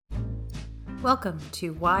Welcome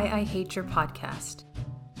to Why I Hate Your Podcast.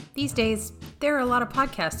 These days, there are a lot of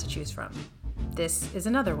podcasts to choose from. This is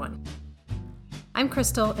another one. I'm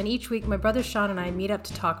Crystal, and each week my brother Sean and I meet up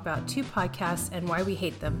to talk about two podcasts and why we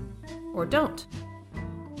hate them, or don't.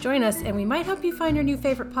 Join us and we might help you find your new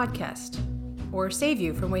favorite podcast, or save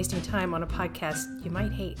you from wasting time on a podcast you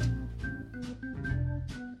might hate.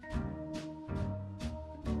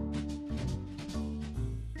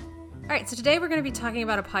 All right, so today we're going to be talking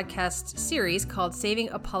about a podcast series called Saving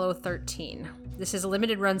Apollo 13. This is a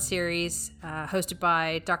limited run series hosted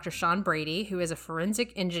by Dr. Sean Brady, who is a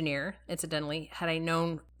forensic engineer. Incidentally, had I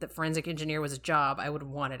known that forensic engineer was a job, I would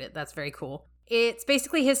have wanted it. That's very cool. It's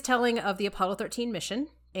basically his telling of the Apollo 13 mission,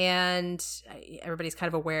 and everybody's kind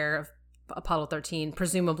of aware of Apollo 13.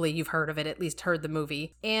 Presumably you've heard of it, at least heard the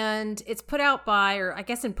movie. And it's put out by, or I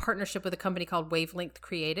guess in partnership with a company called Wavelength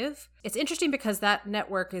Creative. It's interesting because that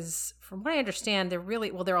network is, from what I understand,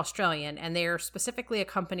 they're Australian, and they're specifically a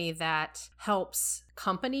company that helps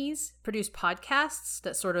companies produce podcasts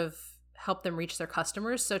that sort of help them reach their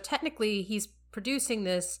customers. So technically he's producing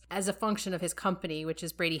this as a function of his company, which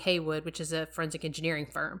is Brady Haywood, which is a forensic engineering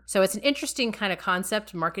firm. So it's an interesting kind of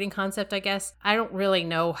concept, marketing concept, I guess. I don't really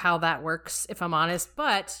know how that works, if I'm honest,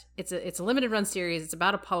 but it's a limited run series. It's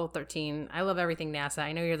about Apollo 13. I love everything NASA.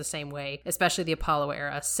 I know you're the same way, especially the Apollo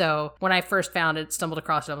era. So when I first found it, stumbled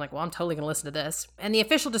across it, I'm like, well, I'm totally going to listen to this. And the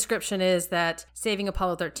official description is that Saving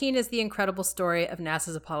Apollo 13 is the incredible story of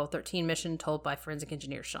NASA's Apollo 13 mission told by forensic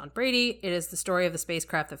engineer Sean Brady. It is the story of the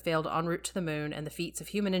spacecraft that failed en route to the moon and the feats of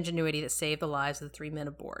human ingenuity that saved the lives of the 3 men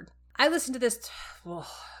aboard. I listened to this a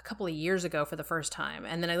couple of years ago for the first time,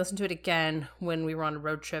 and then I listened to it again when we were on a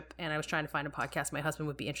road trip, and I was trying to find a podcast my husband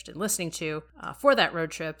would be interested in listening to for that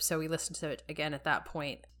road trip, so we listened to it again at that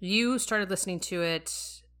point. You started listening to it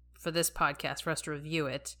for this podcast, for us to review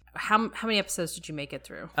it. How many episodes did you make it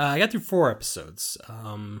through? I got through 4 episodes.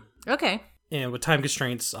 Okay. And with time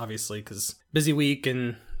constraints, obviously, because busy week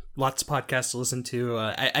and lots of podcasts to listen to.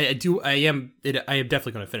 I am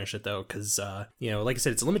definitely going to finish it though, because like I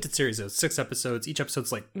said, it's a limited series of 6 episodes. Each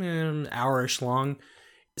episode's like an hour-ish long,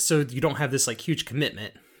 so you don't have this like huge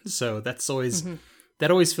commitment. So that's always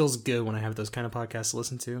that always feels good when I have those kind of podcasts to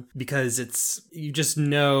listen to, because you just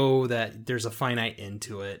know that there's a finite end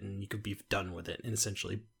to it and you could be done with it,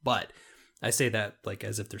 essentially. But I say that like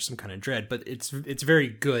as if there's some kind of dread, but it's very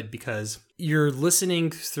good because you're listening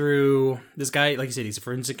through this guy. Like you said, he's a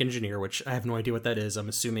forensic engineer, which I have no idea what that is. I'm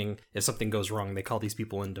assuming if something goes wrong, they call these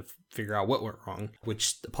people in to figure out what went wrong,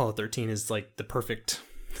 which Apollo 13 is like the perfect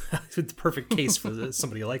case for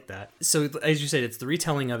somebody like that. So as you said, it's the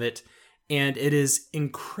retelling of it, and it is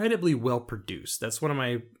incredibly well produced. That's one of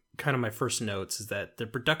my first notes, is that the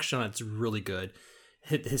production on it's really good.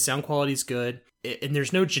 His sound quality is good, and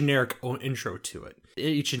there's no generic intro to it.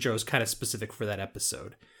 Each intro is kind of specific for that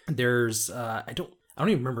episode. There's I don't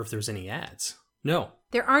even remember if there's any ads. No,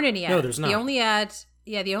 there aren't any ads. No, there's not. The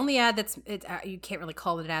only ad that's you can't really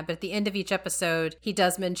call it an ad, but at the end of each episode, he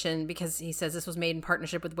does mention, because he says this was made in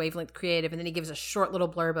partnership with Wavelength Creative, and then he gives a short little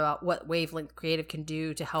blurb about what Wavelength Creative can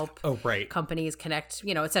do to help companies connect,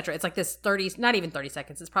 etc. It's like this 30, not even 30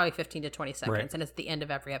 seconds. It's probably 15 to 20 seconds, and it's the end of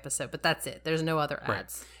every episode, but that's it. There's no other ads.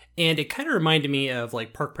 Right. And it kind of reminded me of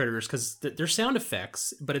like Park Predators, because they're sound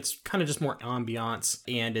effects, but it's kind of just more ambiance,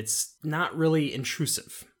 and it's not really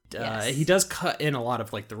intrusive. Yes. He does cut in a lot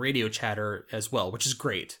of like the radio chatter as well, which is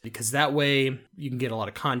great, because that way you can get a lot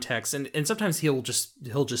of context, and sometimes he'll just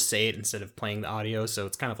say it instead of playing the audio, so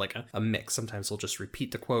it's kind of like a mix. Sometimes he'll just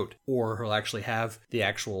repeat the quote, or he'll actually have the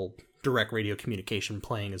actual direct radio communication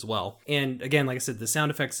playing as well. And again, like I said, the sound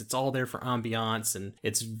effects, it's all there for ambiance, and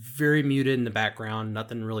it's very muted in the background,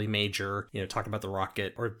 nothing really major. Talking about the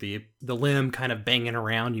rocket or the limb kind of banging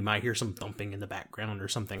around, you might hear some thumping in the background or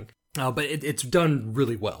something. But it's done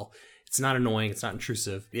really well. It's not annoying. It's not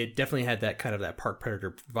intrusive. It definitely had that kind of that Park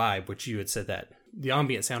Predator vibe, which you had said that the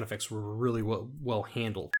ambient sound effects were really well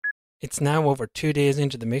handled. It's now over 2 days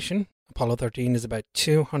into the mission. Apollo 13 is about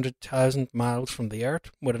 200,000 miles from the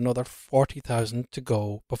Earth, with another 40,000 to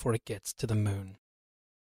go before it gets to the moon.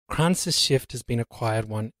 Kranz's shift has been a quiet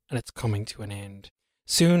one, and it's coming to an end.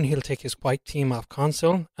 Soon he'll take his white team off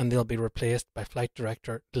console, and they'll be replaced by flight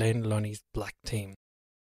director Glenn Lunny's black team.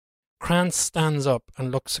 Kranz stands up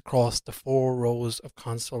and looks across the 4 rows of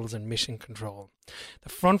consoles in mission control. The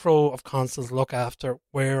front row of consoles look after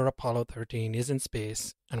where Apollo 13 is in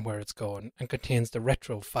space and where it's going, and contains the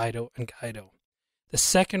retro Fido and Guido. The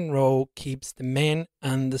second row keeps the men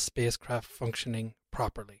and the spacecraft functioning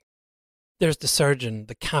properly. There's the surgeon,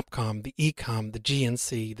 the Capcom, the Ecom, the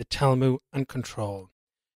GNC, the Telmu, and control.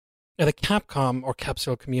 Now, the Capcom or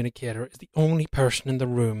capsule communicator is the only person in the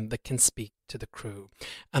room that can speak to the crew,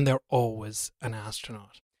 and they're always an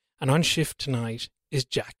astronaut. And on shift tonight is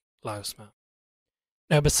Jack Lousma.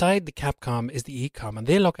 Now, beside the Capcom is the ECOM, and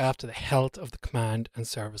they look after the health of the command and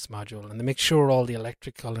service module, and they make sure all the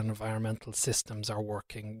electrical and environmental systems are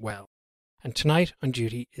working well. And tonight on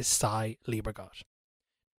duty is Cy Liebergott.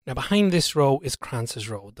 Now, behind this row is Kranz's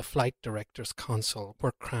row, the flight director's console,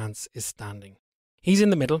 where Kranz is standing. He's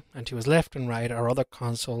in the middle, and to his left and right are other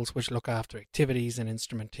consoles which look after activities and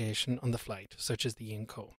instrumentation on the flight, such as the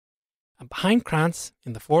INCO. And behind Kranz,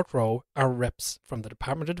 in the fourth row, are reps from the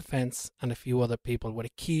Department of Defense and a few other people, with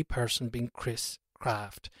a key person being Chris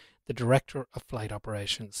Kraft, the Director of Flight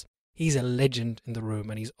Operations. He's a legend in the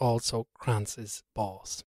room, and he's also Kranz's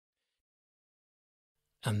boss.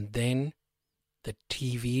 And then the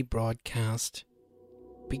TV broadcast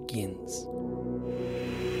begins.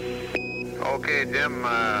 Okay, Jim,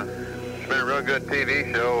 it's been a real good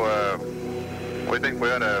TV show. We think we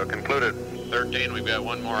ought to conclude it. 13, we've got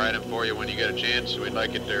one more item for you when you get a chance. We'd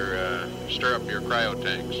like it to stir up your cryo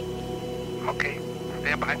tanks. Okay,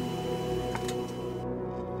 stand by.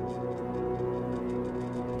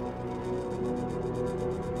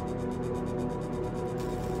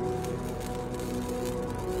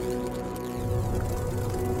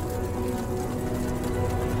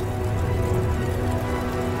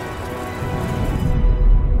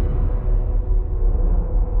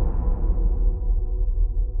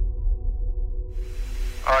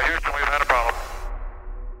 Houston, we've had a problem.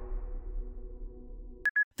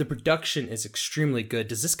 The production is extremely good.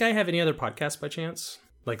 Does this guy have any other podcasts by chance?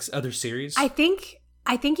 Like other series? I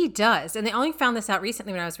think he does. And I only found this out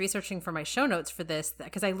recently when I was researching for my show notes for this,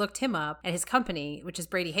 because I looked him up at his company, which is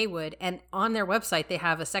Brady Haywood. And on their website, they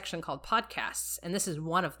have a section called podcasts. And this is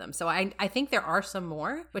one of them. So I think there are some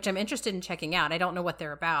more, which I'm interested in checking out. I don't know what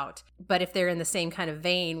they're about. But if they're in the same kind of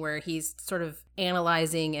vein where he's sort of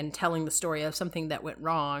analyzing and telling the story of something that went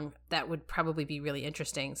wrong, that would probably be really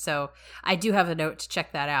interesting. So I do have a note to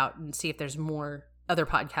check that out and see if there's more other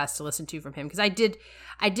podcasts to listen to from him, because I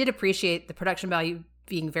did appreciate the production value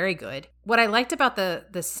being very good. What I liked about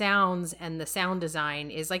the sounds and the sound design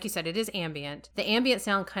is, like you said, it is ambient. The ambient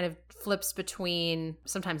sound kind of flips between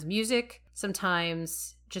sometimes music,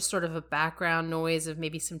 sometimes just sort of a background noise of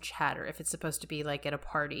maybe some chatter if it's supposed to be like at a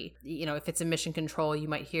party. You know, if it's a mission control, you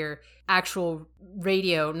might hear actual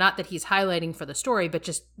radio, not that he's highlighting for the story, but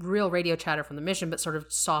just real radio chatter from the mission, but sort of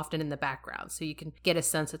softened in the background so you can get a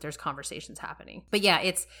sense that there's conversations happening. But yeah,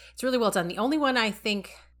 it's really well done. The only one I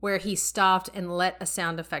think where he stopped and let a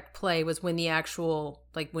sound effect play was when the actual,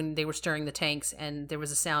 like when they were stirring the tanks and there was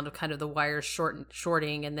a sound of kind of the wires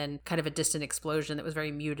shorting and then kind of a distant explosion that was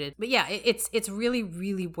very muted. But yeah, it's really,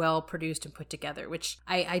 really well produced and put together, which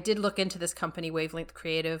I did look into this company, Wavelength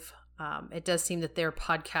Creative. It does seem that their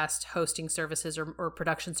podcast hosting services or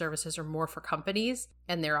production services are more for companies,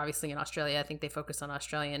 and they're obviously in Australia. I think they focus on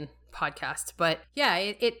Australian podcasts. But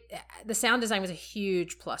yeah, the sound design was a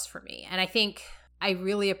huge plus for me. And I think I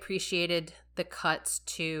really appreciated the cuts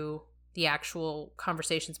to the actual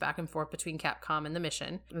conversations back and forth between Capcom and the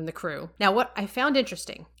mission and the crew. Now, what I found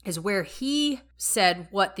interesting is where he said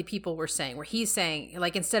what the people were saying, where he's saying,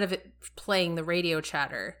 like, instead of it playing the radio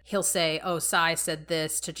chatter, he'll say, oh, Cy said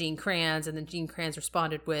this to Gene Kranz, and then Gene Kranz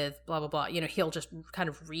responded with blah, blah, blah. You know, he'll just kind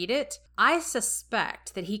of read it. I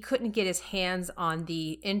suspect that he couldn't get his hands on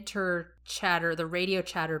the chatter, the radio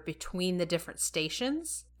chatter between the different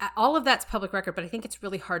stations. All of that's public record, but I think it's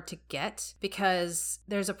really hard to get because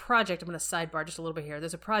there's a project. I'm going to sidebar just a little bit here.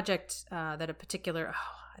 There's a project that a particular,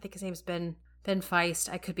 I think his name's Ben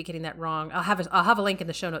Feist. I could be getting that wrong. I'll have a link in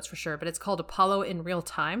the show notes for sure, but it's called Apollo in Real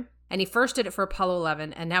Time. And he first did it for Apollo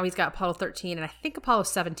 11, and now he's got Apollo 13, and I think Apollo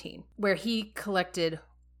 17, where he collected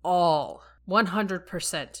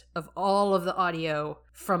 100% of all of the audio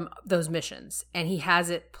from those missions, and he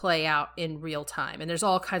has it play out in real time. And there's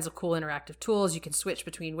all kinds of cool interactive tools. You can switch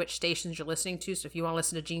between which stations you're listening to. So if you want to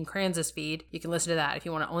listen to Gene Kranz's feed, you can listen to that. If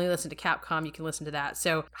you want to only listen to Capcom, you can listen to that.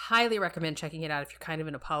 So highly recommend checking it out if you're kind of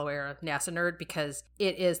an Apollo era NASA nerd, because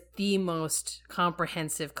it is the most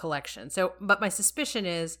comprehensive collection. So, but my suspicion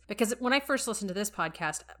is, because when I first listened to this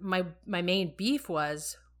podcast, my main beef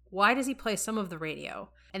was, why does he play some of the radio?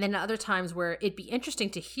 And then other times where it'd be interesting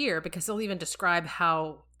to hear, because they'll even describe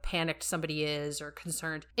how panicked somebody is or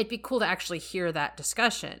concerned. It'd be cool to actually hear that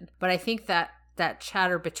discussion. But I think that that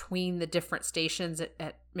chatter between the different stations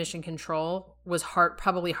at Mission Control was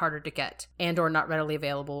probably harder to get, and or not readily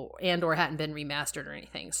available, and or hadn't been remastered or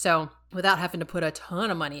anything. So without having to put a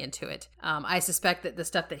ton of money into it, I suspect that the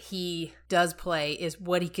stuff that he does play is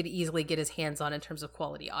what he could easily get his hands on in terms of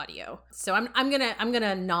quality audio. So I'm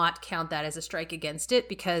gonna not count that as a strike against it,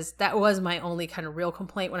 because that was my only kind of real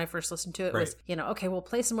complaint when I first listened to it. Right. Was, okay, we'll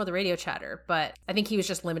play some more of the radio chatter, but I think he was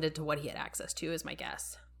just limited to what he had access to, is my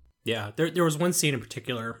guess. Yeah, there was one scene in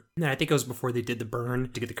particular, and I think it was before they did the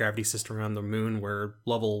burn to get the gravity system around the moon, where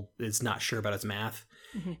Lovell is not sure about his math.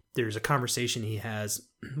 Mm-hmm. There's a conversation he has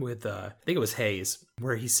with, I think it was Hayes,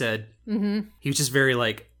 where he said, he was just very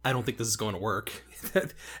like, I don't think this is going to work.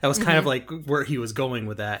 That was kind of like where he was going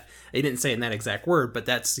with that. He didn't say it in that exact word, but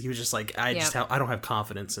he was just like, I don't have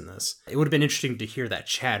confidence in this. It would have been interesting to hear that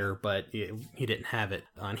chatter, but he didn't have it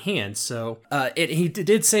on hand. So he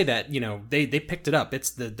did say that, they picked it up. It's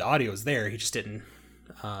the audio is there. He just didn't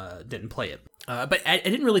play it. But I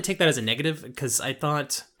didn't really take that as a negative, because I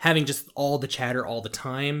thought having just all the chatter all the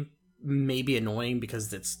time may be annoying,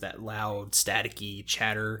 because it's that loud, staticky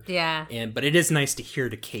chatter. Yeah. But it is nice to hear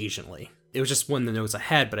it occasionally. It was just one of the notes I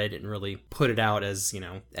had, but I didn't really put it out as,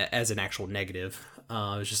 as an actual negative. It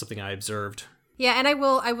was just something I observed. Yeah, and I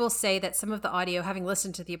will say that some of the audio, having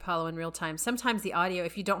listened to the Apollo in real time, sometimes the audio,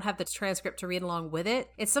 if you don't have the transcript to read along with it,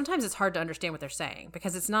 sometimes it's hard to understand what they're saying,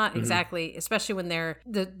 because it's not exactly, especially when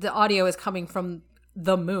the audio is coming from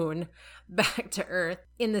the moon back to Earth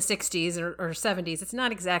in the 60s or 70s. It's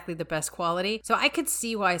not exactly the best quality. So I could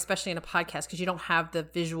see why, especially in a podcast, because you don't have the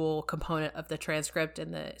visual component of the transcript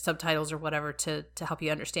and the subtitles or whatever to help you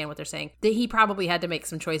understand what they're saying, that he probably had to make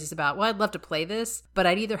some choices about, well, I'd love to play this, but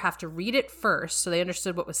I'd either have to read it first so they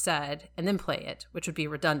understood what was said and then play it, which would be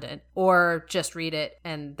redundant, or just read it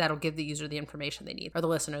and that'll give the user the information they need, or the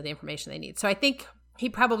listener the information they need. So I think he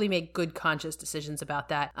probably made good conscious decisions about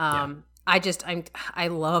that. I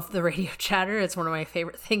love the radio chatter. It's one of my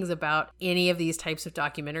favorite things about any of these types of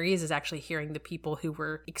documentaries, is actually hearing the people who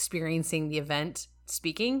were experiencing the event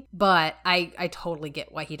speaking. But I totally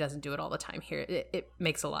get why he doesn't do it all the time here. It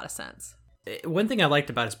makes a lot of sense. One thing I liked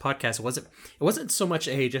about his podcast it wasn't so much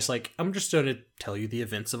just like, I'm just going to tell you the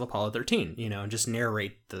events of Apollo 13, and just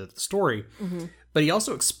narrate the story. Mm-hmm. But he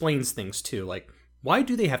also explains things too, like, why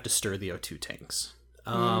do they have to stir the O2 tanks?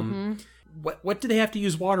 What do they have to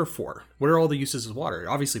use water for? What are all the uses of water?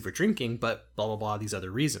 Obviously for drinking, but blah, blah, blah, these other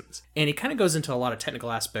reasons. And he kind of goes into a lot of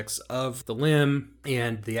technical aspects of the LIM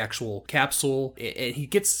and the actual capsule. And he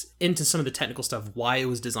gets into some of the technical stuff, why it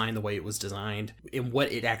was designed the way it was designed, and what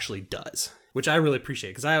it actually does, which I really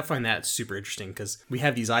appreciate, because I find that super interesting, because we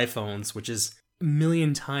have these iPhones, which is a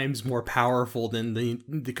million times more powerful than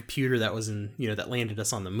the computer that was that landed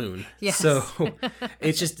us on the moon. Yes. So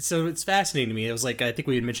it's fascinating to me. It was like, I think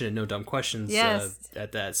we had mentioned in No Dumb Questions,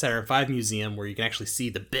 at that Saturn V museum, where you can actually see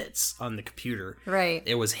the bits on the computer. Right.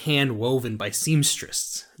 It was hand woven by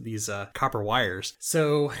seamstresses, these copper wires.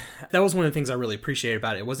 So that was one of the things I really appreciated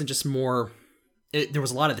about it. It wasn't just more... there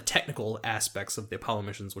was a lot of the technical aspects of the Apollo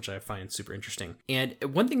missions, which I find super interesting. And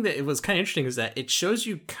one thing that it was kind of interesting is that it shows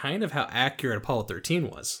you kind of how accurate Apollo 13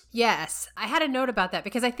 was. Yes. I had a note about that,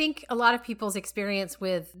 because I think a lot of people's experience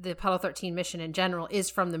with the Apollo 13 mission in general is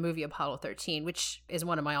from the movie Apollo 13, which is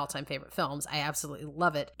one of my all-time favorite films. I absolutely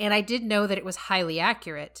love it. And I did know that it was highly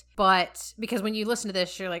accurate, but because when you listen to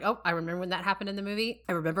this, you're like, oh, I remember when that happened in the movie.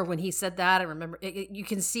 I remember when he said that. I remember you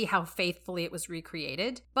can see how faithfully it was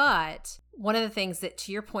recreated. But one of the things that,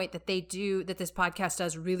 to your point, that this podcast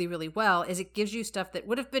does really, really well is it gives you stuff that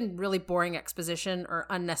would have been really boring exposition or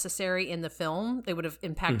unnecessary in the film. They would have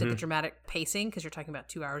impacted the dramatic pacing, because you're talking about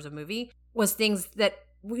 2 hours of movie, was things that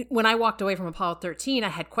when I walked away from Apollo 13, I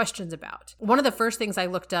had questions about. One of the first things I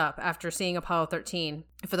looked up after seeing Apollo 13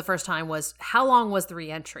 for the first time was, how long was the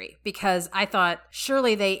reentry? Because I thought,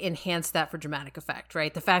 surely they enhanced that for dramatic effect,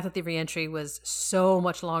 right? The fact that the reentry was so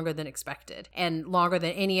much longer than expected, and longer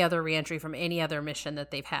than any other reentry from any other mission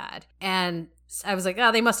that they've had. And I was like,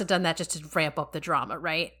 oh, they must have done that just to ramp up the drama,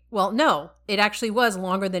 right? Well, no, it actually was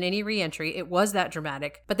longer than any reentry. It was that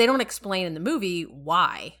dramatic, but they don't explain in the movie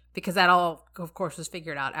why, because that all, of course, was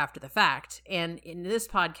figured out after the fact. And in this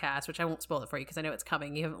podcast, which I won't spoil it for you because I know it's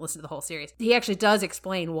coming, you haven't listened to the whole series, he actually does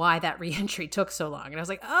explain why that reentry took so long. And I was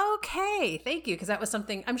like, okay, thank you, because that was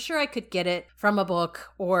something, I'm sure I could get it from a book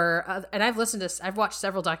or, and I've watched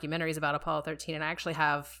several documentaries about Apollo 13, and I actually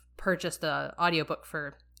have purchased the audiobook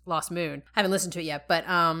for Lost Moon. I haven't listened to it yet, but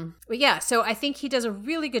yeah, so I think he does a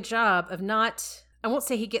really good job of not, I won't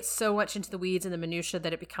say he gets so much into the weeds and the minutia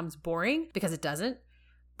that it becomes boring, because it doesn't,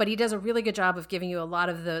 but he does a really good job of giving you a lot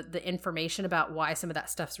of the information about why some of that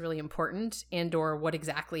stuff's really important and or what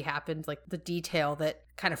exactly happened, like the detail that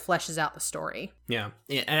kind of fleshes out the story. Yeah.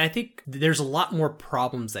 And I think there's a lot more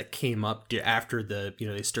problems that came up after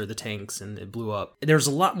they stirred the tanks and it blew up. There's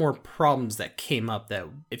a lot more problems that came up that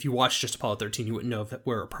if you watched just Apollo 13, you wouldn't know if it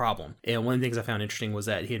were a problem. And one of the things I found interesting was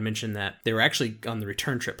that he had mentioned that they were actually on the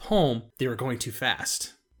return trip home, they were going too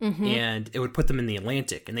fast. Mm-hmm. And it would put them in the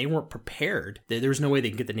Atlantic, and they weren't prepared. There was no way they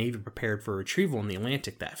could get the Navy prepared for retrieval in the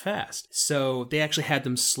Atlantic that fast. So they actually had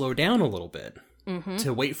them slow down a little bit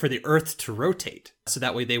to wait for the Earth to rotate. So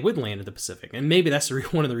that way they would land in the Pacific. And maybe that's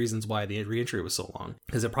one of the reasons why the reentry was so long,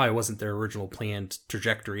 because it probably wasn't their original planned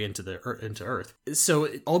trajectory into Earth. So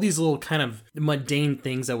all these little kind of mundane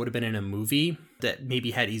things that would have been in a movie that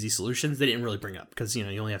maybe had easy solutions, they didn't really bring up because, you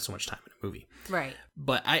only have so much time in a movie. Right.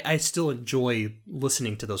 But I still enjoy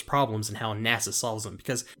listening to those problems and how NASA solves them,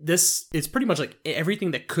 because it's pretty much like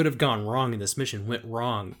everything that could have gone wrong in this mission went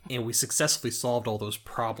wrong, and we successfully solved all those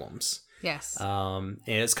problems. Yes. And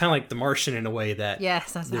it's kind of like The Martian in a way that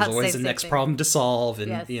there's always the next problem to solve,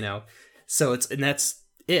 and yes. So that's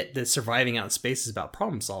it. The surviving out in space is about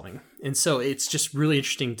problem solving, and so it's just really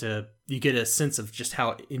interesting you get a sense of just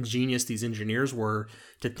how ingenious these engineers were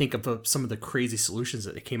to think of some of the crazy solutions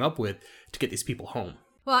that they came up with to get these people home.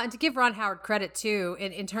 Well, and to give Ron Howard credit too,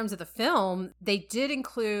 in terms of the film, they did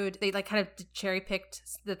include, they like kind of cherry picked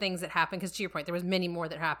the things that happened. Because to your point, there was many more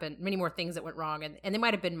that happened, many more things that went wrong, and they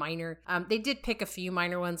might have been minor. They did pick a few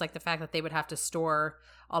minor ones, like the fact that they would have to store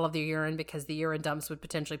all of their urine because the urine dumps would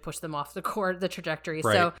potentially push them off the trajectory.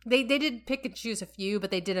 Right. So they did pick and choose a few,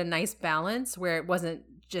 but they did a nice balance where it wasn't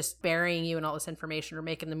just burying you in all this information or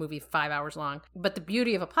making the movie 5 hours long. But the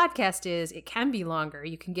beauty of a podcast is it can be longer.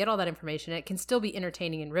 You can get all that information. It can still be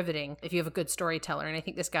entertaining and riveting if you have a good storyteller. And I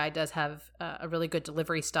think this guy does have a really good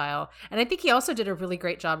delivery style. And I think he also did a really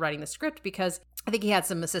great job writing the script, because I think he had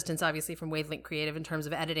some assistance, obviously, from Wavelength Creative in terms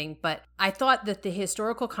of editing. But I thought that the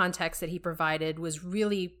historical context that he provided was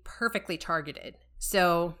really perfectly targeted.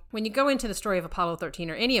 So when you go into the story of Apollo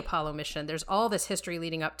 13 or any Apollo mission, there's all this history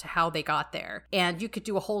leading up to how they got there. And you could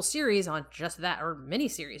do a whole series on just that, or mini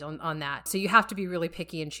series on that. So you have to be really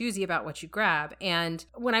picky and choosy about what you grab. And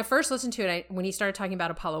when I first listened to it, when he started talking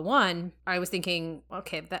about Apollo 1, I was thinking,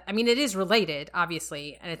 okay, it is related,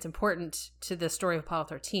 obviously, and it's important to the story of Apollo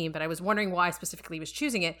 13, but I was wondering why specifically he was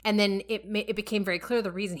choosing it. And then it became very clear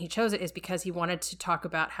the reason he chose it is because he wanted to talk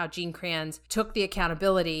about how Gene Kranz took the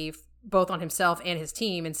accountability both on himself and his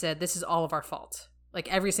team and said, this is all of our fault. Like,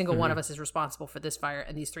 every single one of us is responsible for this fire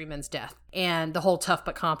and these 3 men's death. And the whole tough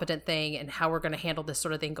but competent thing and how we're going to handle this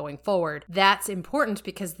sort of thing going forward. That's important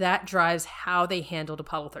because that drives how they handled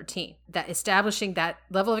Apollo 13. That establishing that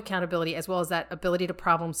level of accountability, as well as that ability to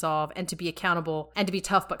problem solve and to be accountable and to be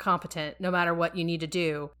tough but competent no matter what you need to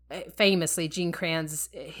do. Famously, Gene Kranz,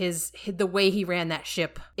 the way he ran that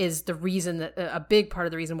ship is the reason that a big part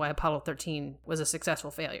of the reason why Apollo 13 was a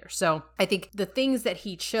successful failure. So I think the things that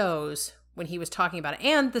he chose when he was talking about it,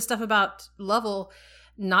 and the stuff about Lovell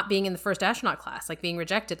not being in the first astronaut class, like being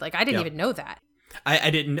rejected, like I didn't even know that. I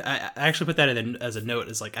didn't. I actually put that as a note.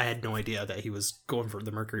 As like, I had no idea that he was going for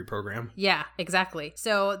the Mercury program. Yeah, exactly.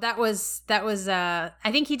 So that was. I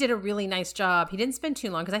think he did a really nice job. He didn't spend too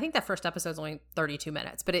long, because I think that first episode is only 32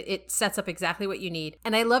 minutes, but it sets up exactly what you need.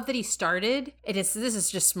 And I love that he started. This is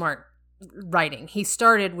just smart writing. He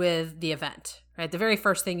started with the event. Right? The very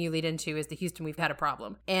first thing you lead into is the Houston, we've had a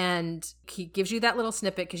problem. And he gives you that little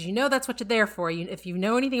snippet because you know that's what you're there for. If you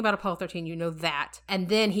know anything about Apollo 13, you know that. And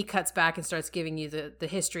then he cuts back and starts giving you the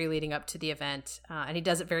history leading up to the event. And he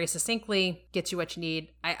does it very succinctly, gets you what you need.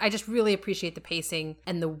 I just really appreciate the pacing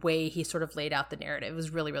and the way he sort of laid out the narrative. It was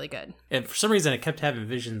really, really good. And for some reason, I kept having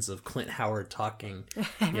visions of Clint Howard talking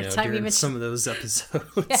during some of those episodes.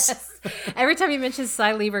 Yes. Every time he mentions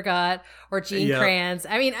Cy Liebergott or Gene Kranz.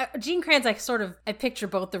 I mean, Gene Kranz, I picture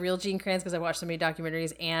both the real Gene Kranz because I watched so many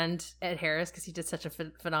documentaries, and Ed Harris because he did such a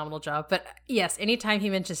phenomenal job. But yes, anytime he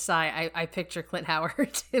mentions Cy, I picture Clint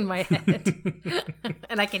Howard in my head.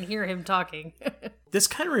 And I can hear him talking. This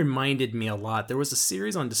kind of reminded me a lot. There was a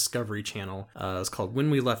series on Discovery Channel. It was called When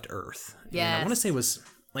We Left Earth. Yes. And I want to say it was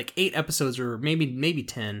like 8 episodes or maybe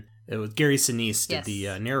 10. It was Gary Sinise did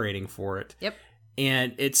the narrating for it. Yep.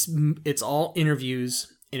 And it's all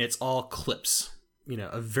interviews and it's all clips,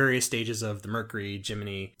 of various stages of the Mercury,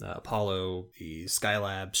 Gemini, Apollo, the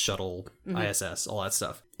Skylab, shuttle, ISS, all that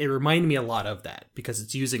stuff. It reminded me a lot of that because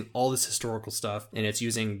it's using all this historical stuff and it's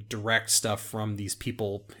using direct stuff from these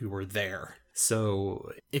people who were there.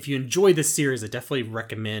 So if you enjoy this series, I definitely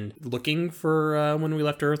recommend looking for When We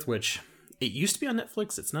Left Earth, which It used to be on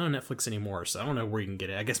Netflix. It's not on Netflix anymore, so I don't know where you can get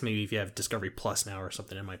it. I guess maybe if you have Discovery Plus now or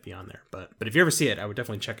something, it might be on there. But if you ever see it, I would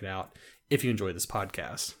definitely check it out if you enjoy this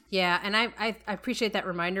podcast. Yeah, and I appreciate that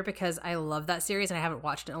reminder because I love that series and I haven't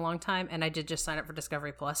watched it in a long time, and I did just sign up for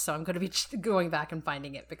Discovery Plus, so I'm going to be going back and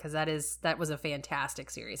finding it because that was a fantastic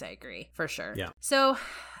series. I agree, for sure. Yeah. So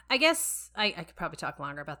I guess I could probably talk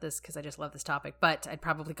longer about this because I just love this topic, but I'd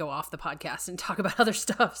probably go off the podcast and talk about other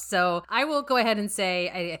stuff. So I will go ahead and say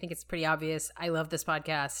I think it's pretty obvious. I love this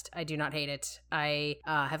podcast. I do not hate it. I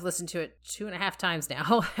have listened to it 2.5 times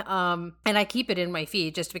now, and I keep it in my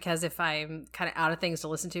feed just because if I'm kind of out of things to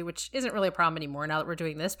listen to, which isn't really a problem anymore now that we're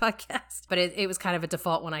doing this podcast, but it was kind of a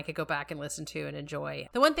default one I could go back and listen to and enjoy.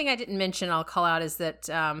 The one thing I didn't mention I'll call out is that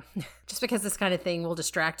just because this kind of thing will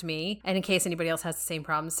distract me, and in case anybody else has the same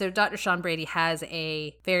problems. So Dr. Sean Brady has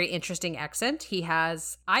a very interesting accent.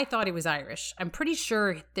 I thought he was Irish. I'm pretty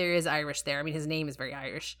sure there is Irish there. I mean, his name is very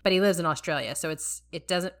Irish, but he lives in Australia. So it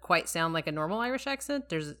doesn't quite sound like a normal Irish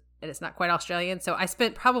accent. And it's not quite Australian. So I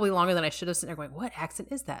spent probably longer than I should have sitting there going, what accent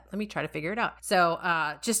is that? Let me try to figure it out. So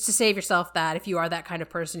just to save yourself that, if you are that kind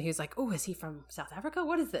of person who's like, oh, is he from South Africa?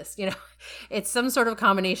 What is this? It's some sort of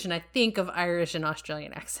combination, I think, of Irish and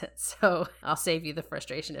Australian accents. So I'll save you the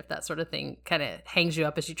frustration if that sort of thing kind of hangs you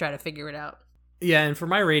up as you try to figure it out. Yeah, and for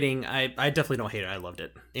my rating, I definitely don't hate it. I loved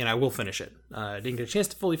it, and I will finish it. I didn't get a chance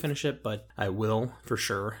to fully finish it, but I will for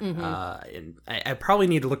sure. Mm-hmm. And I probably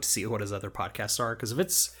need to look to see what his other podcasts are, because if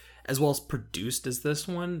it's as well as produced as this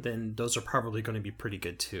one, then those are probably going to be pretty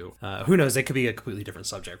good too. Who knows? They could be a completely different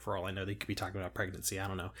subject for all I know. They could be talking about pregnancy. I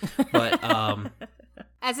don't know. But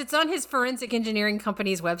as it's on his forensic engineering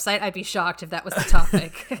company's website, I'd be shocked if that was the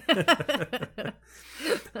topic.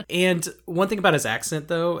 And one thing about his accent,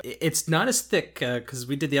 though, it's not as thick, because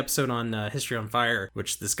we did the episode on History on Fire,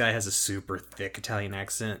 which this guy has a super thick Italian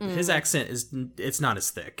accent. His accent it's not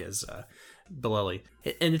as thick as Bellelli.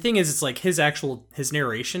 And the thing is, it's like his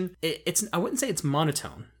narration, it's I wouldn't say it's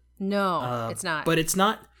monotone. No, it's not. But it's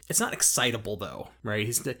not excitable though, right?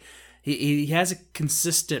 He has a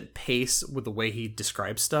consistent pace with the way he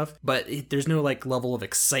describes stuff, but there's no like level of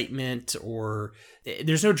excitement or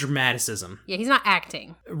there's no dramaticism. Yeah, he's not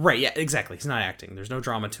acting. Right, yeah, exactly. He's not acting. There's no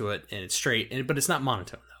drama to it, and it's straight, but it's not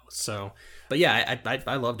monotone though. So, but yeah,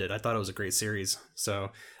 I loved it. I thought it was a great series.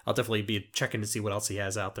 So I'll definitely be checking to see what else he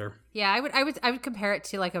has out there. Yeah, I would compare it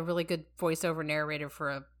to like a really good voiceover narrator for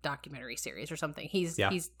a documentary series or something. He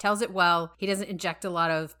tells it well. He doesn't inject a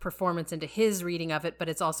lot of performance into his reading of it, but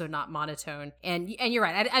it's also not monotone. And you're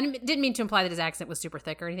right. I didn't mean to imply that his accent was super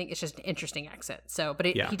thick or anything. It's just an interesting accent. So, but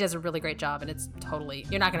he does a really great job, and it's totally,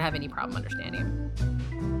 you're not going to have any problem understanding him.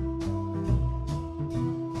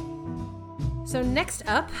 So next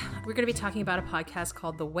up, we're going to be talking about a podcast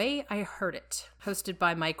called The Way I Heard It, hosted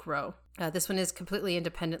by Mike Rowe. This one is completely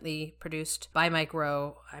independently produced by Mike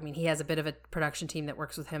Rowe. I mean, he has a bit of a production team that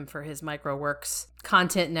works with him for his Mike Rowe Works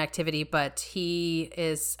content and activity, but he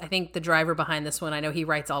is, I think, the driver behind this one. I know he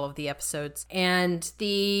writes all of the episodes. And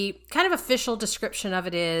the kind of official description of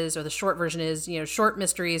it is, or the short version is, short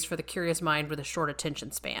mysteries for the curious mind with a short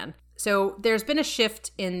attention span. So there's been a shift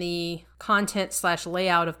in the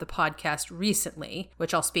content/layout of the podcast recently,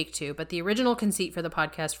 which I'll speak to, but the original conceit for the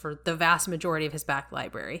podcast for the vast majority of his back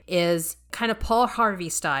library is kind of Paul Harvey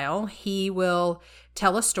style. He will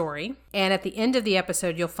tell a story, and at the end of the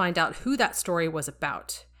episode, you'll find out who that story was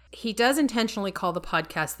about. He does intentionally call the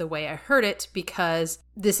podcast The Way I Heard It because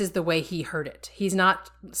this is the way he heard it. He's not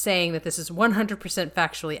saying that this is 100%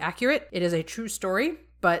 factually accurate. It is a true story,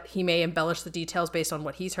 but he may embellish the details based on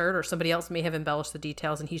what he's heard, or somebody else may have embellished the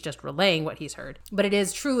details and he's just relaying what he's heard. But it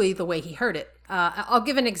is truly the way he heard it. I'll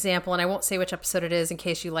give an example, and I won't say which episode it is in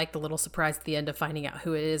case you like the little surprise at the end of finding out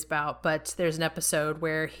who it is about, but there's an episode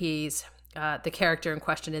where the character in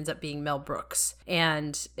question ends up being Mel Brooks.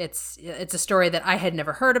 And it's a story that I had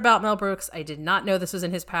never heard about Mel Brooks. I did not know this was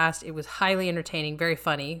in his past. It was highly entertaining, very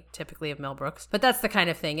funny, typically of Mel Brooks. But that's the kind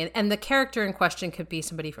of thing. And the character in question could be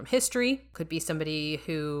somebody from history, could be somebody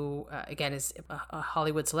who, again, is a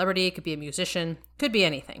Hollywood celebrity, could be a musician, could be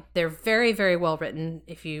anything. They're very, very well written.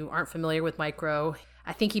 If you aren't familiar with Mike Rowe,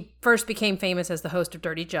 I think he first became famous as the host of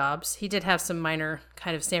Dirty Jobs. He did have some minor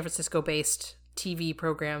kind of San Francisco-based TV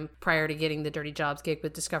program prior to getting the Dirty Jobs gig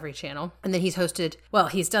with Discovery Channel. And then he's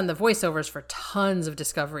done the voiceovers for tons of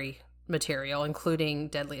Discovery material, including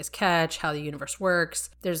Deadliest Catch, How the Universe Works.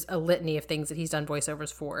 There's a litany of things that he's done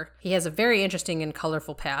voiceovers for. He has a very interesting and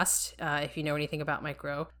colorful past, if you know anything about Mike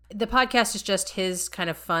Rowe. The podcast is just his kind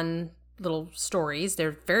of fun little stories.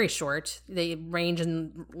 They're very short. They range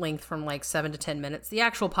in length from like 7 to 10 minutes. The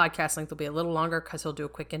actual podcast length will be a little longer because he'll do a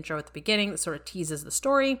quick intro at the beginning that sort of teases the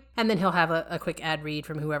story. And then he'll have a quick ad read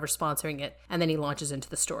from whoever's sponsoring it. And then he launches into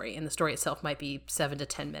the story. And the story itself might be 7 to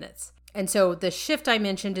 10 minutes. And so the shift I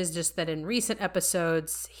mentioned is just that in recent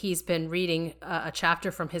episodes, he's been reading a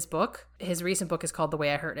chapter from his book. His recent book is called The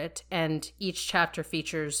Way I Heard It. And each chapter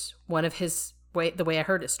features one of his The Way I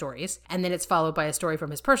Heard It stories. And then it's followed by a story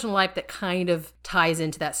from his personal life that kind of ties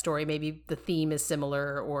into that story. Maybe the theme is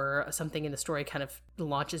similar or something in the story kind of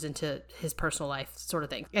launches into his personal life sort of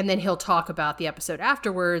thing. And then he'll talk about the episode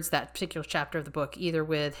afterwards, that particular chapter of the book, either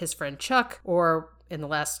with his friend Chuck or in the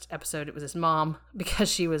last episode, it was his mom because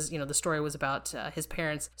she was, the story was about his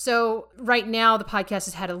parents. So right now the podcast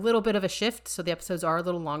has had a little bit of a shift. So the episodes are a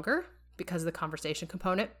little longer because of the conversation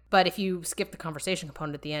component. But if you skip the conversation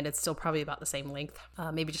component at the end, it's still probably about the same length,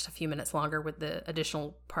 maybe just a few minutes longer with the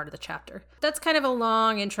additional part of the chapter. That's kind of a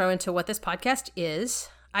long intro into what this podcast is.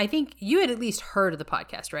 I think you had at least heard of the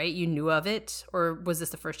podcast, right? You knew of it, or was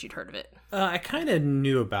this the first you'd heard of it? I kind of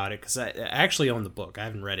knew about it because I actually own the book. I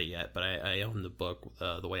haven't read it yet, but I own the book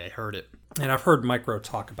The Way I Heard It. And I've heard Mike Rowe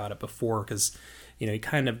talk about it before because, he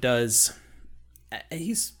kind of does...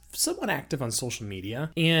 He's somewhat active on social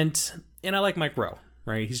media. And I like Mike Rowe,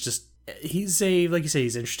 right? He's a, like you say,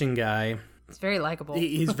 he's an interesting guy. He's very likable.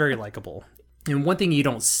 He's very likable. And one thing you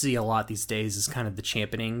don't see a lot these days is kind of the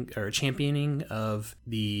championing of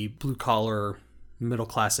the blue-collar,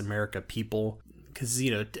 middle-class America people. Because,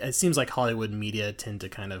 it seems like Hollywood media tend to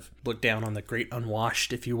kind of look down on the great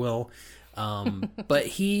unwashed, if you will. But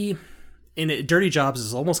he, in Dirty Jobs,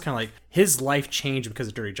 is almost kind of like his life changed because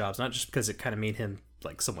of Dirty Jobs, not just because it kind of made him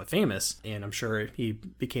like somewhat famous, and I'm sure he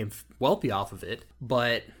became wealthy off of it,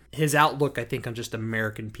 but his outlook, I think, on just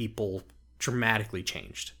American people dramatically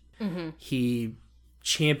changed. Mm-hmm. He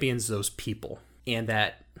champions those people, and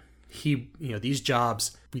that these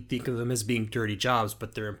jobs, we think of them as being dirty jobs,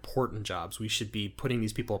 but they're important jobs. We should be putting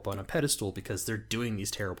these people up on a pedestal because they're doing these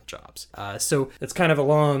terrible jobs. So that's kind of a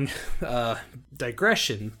long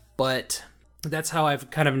digression, but that's how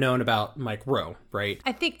I've kind of known about Mike Rowe, right?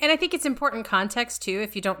 I think it's important context too,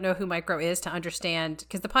 if you don't know who Mike Rowe is, to understand,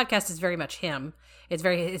 because the podcast is very much him.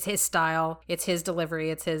 It's his style, it's his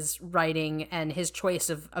delivery, it's his writing, and his choice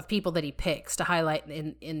of people that he picks to highlight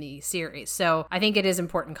in the series. So I think it is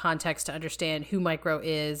important context to understand who Mike Rowe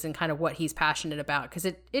is and kind of what he's passionate about, because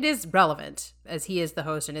it is relevant as he is the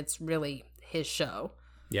host and it's really his show.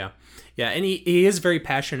 Yeah, and he is very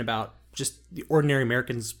passionate about just the ordinary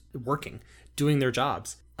Americans doing their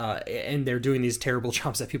jobs, and they're doing these terrible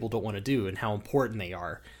jobs that people don't want to do and how important they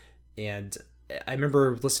are. And I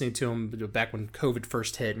remember listening to him back when COVID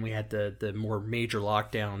first hit and we had the more major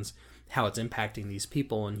lockdowns, how it's impacting these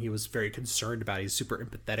people, and he was very concerned about it. He's super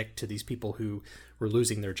empathetic to these people who were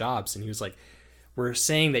losing their jobs, and he was like, we're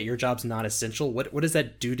saying that your job's not essential. What does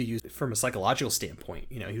that do to you from a psychological standpoint?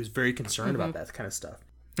 He was very concerned about that kind of stuff.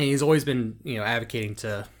 And he's always been, advocating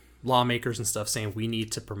to lawmakers and stuff, saying we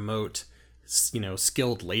need to promote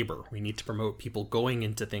skilled labor. We need to promote people going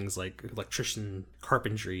into things like electrician,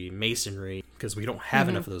 carpentry, masonry, because we don't have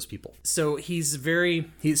enough of those people. So he's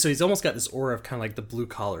almost got this aura of kind of like the blue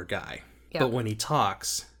collar guy. Yeah. But when he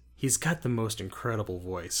talks, he's got the most incredible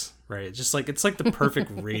voice, right? It's like the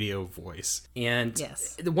perfect radio voice. And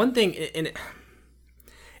yes, the one thing, and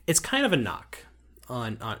it's kind of a knock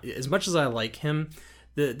on as much as I like him,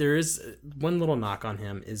 there is one little knock on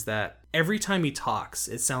him, is that every time he talks,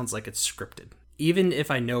 it sounds like it's scripted. Even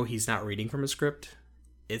if I know he's not reading from a script,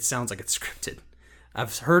 it sounds like it's scripted.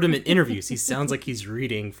 I've heard him in interviews. He sounds like he's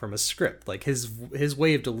reading from a script. Like his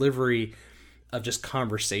way of delivery of just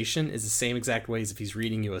conversation is the same exact way as if he's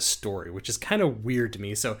reading you a story, which is kind of weird to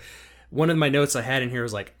me. So one of my notes I had in here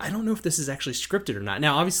was like, I don't know if this is actually scripted or not.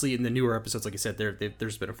 Now, obviously, in the newer episodes, like I said,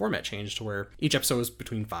 there's been a format change to where each episode is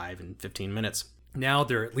between 5 and 15 minutes. Now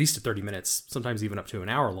they're at least 30 minutes, sometimes even up to an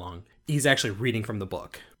hour long. He's actually reading from the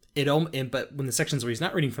book. But when the sections where he's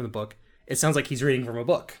not reading from the book, it sounds like he's reading from a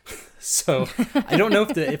book. So I don't know if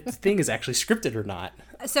the thing is actually scripted or not.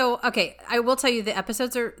 So, okay, I will tell you the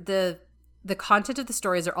episodes are the content of the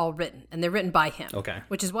stories are all written, and they're written by him. Okay.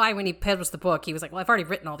 Which is why when he published the book, he was like, well, I've already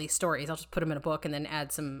written all these stories. I'll just put them in a book and then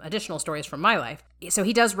add some additional stories from my life. So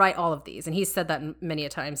he does write all of these, and he's said that many a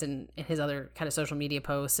times in his other kind of social media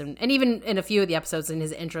posts, and even in a few of the episodes in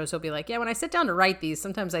his intros, he'll be like, yeah, when I sit down to write these,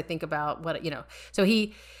 sometimes I think about what, so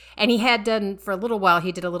he And he had done, for a little while,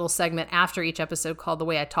 he did a little segment after each episode called The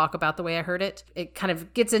Way I Talk About the Way I Heard It. It kind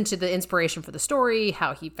of gets into the inspiration for the story,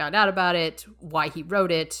 how he found out about it, why he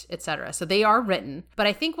wrote it, etc. So they are written. But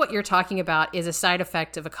I think what you're talking about is a side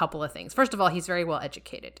effect of a couple of things. First of all, he's very well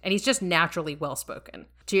educated, and he's just naturally well spoken.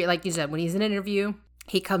 Like you said, when he's in an interview,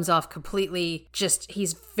 he comes off completely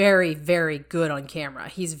he's very, very good on camera.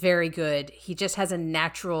 He's very good. He just has a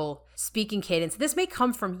natural speaking cadence. This may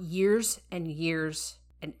come from years and years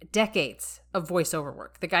and decades of voiceover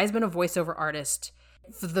work. The guy's been a voiceover artist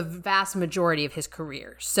for the vast majority of his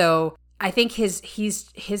career. So I think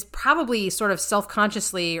he's probably sort of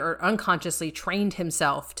self-consciously or unconsciously trained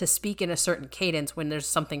himself to speak in a certain cadence when there's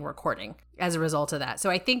something recording as a result of that.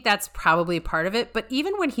 So I think that's probably part of it. But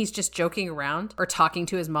even when he's just joking around or talking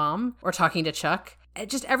to his mom or talking to Chuck,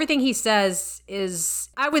 just everything he says is,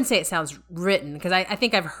 I wouldn't say it sounds written, because I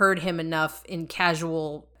think I've heard him enough in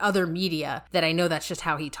casual other media that I know that's just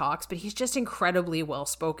how he talks, but he's just incredibly well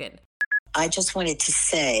spoken. I just wanted to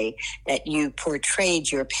say that you portrayed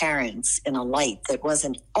your parents in a light that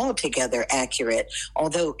wasn't altogether accurate,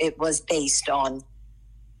 although it was based on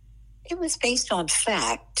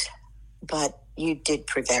fact, but you did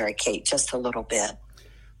prevaricate just a little bit.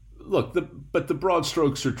 Look, but the broad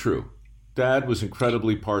strokes are true. Dad was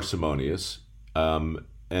incredibly parsimonious, and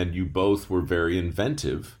you both were very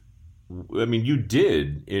inventive. I mean, you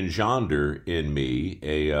did engender in me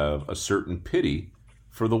a certain pity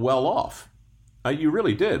for the well-off. You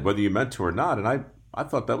really did, whether you meant to or not, and I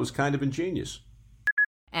thought that was kind of ingenious.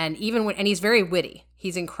 And and he's very witty.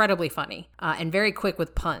 He's incredibly funny and very quick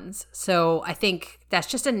with puns. So I think that's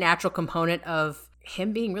just a natural component of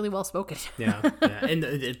him being really well-spoken. Yeah. And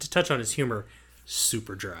to touch on his humor,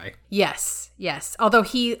 super dry. Yes. Although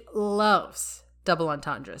he loves double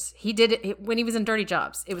entendres. He did it when he was in Dirty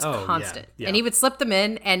Jobs. It was constant. Yeah. And he would slip them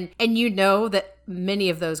in, and you know that many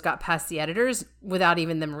of those got past the editors without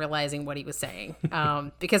even them realizing what he was saying.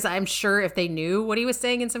 Because I'm sure if they knew what he was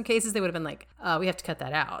saying in some cases, they would have been like, we have to cut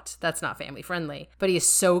that out. That's not family friendly. But he is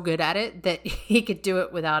so good at it that he could do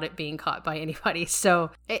it without it being caught by anybody. So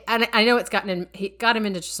I know it got him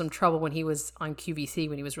into some trouble when he was on QVC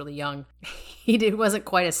when he was really young. He wasn't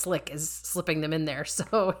quite as slick as slipping them in there.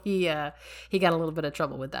 So he got a little bit of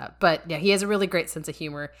trouble with that. But yeah, he has a really great sense of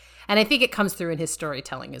humor. And I think it comes through in his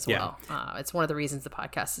storytelling as well. It's one of the reasons the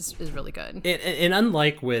podcast is really good. And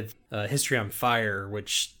unlike with History on Fire,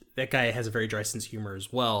 which that guy has a very dry sense of humor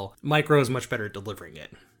as well, Micro is much better at delivering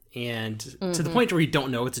it. And to the point where you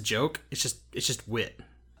don't know it's a joke, it's just wit.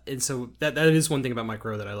 And so that is one thing about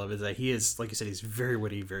Micro that I love, is that he is, like you said, he's very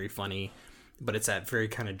witty, very funny, but it's that very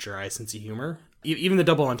kind of dry sense of humor. Even the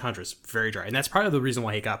double entendre is very dry. And that's part of the reason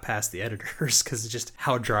why he got past the editors, because it's just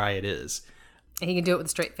how dry it is. And he can do it with a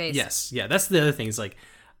straight face. Yes. Yeah, that's the other thing, is like,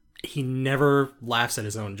 he never laughs at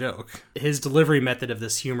his own joke. His delivery method of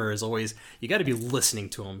this humor is always, you got to be listening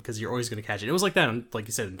to him because you're always going to catch it. It was like that, like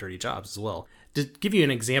you said, in Dirty Jobs as well. To give you an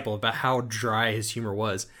example about how dry his humor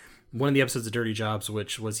was, one of the episodes of Dirty Jobs,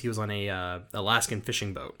 which was he was on a Alaskan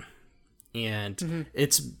fishing boat, and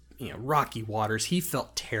it's rocky waters. He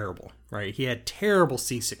felt terrible, right? He had terrible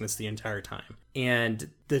seasickness the entire time. And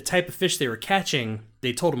the type of fish they were catching,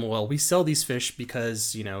 they told him, well, we sell these fish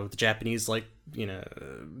because, the Japanese like,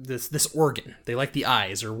 this organ. They like the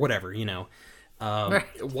eyes or whatever, right.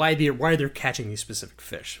 why they're catching these specific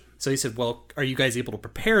fish. So he said, well, are you guys able to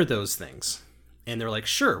prepare those things? And they're like,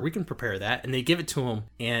 sure, we can prepare that. And they give it to him.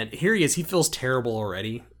 And here he is. He feels terrible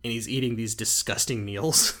already. And he's eating these disgusting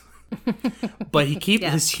meals. But he keeps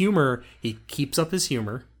his humor. He keeps up his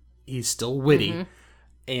humor. He's still witty.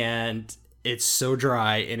 And it's so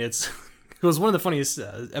dry. And it was one of the funniest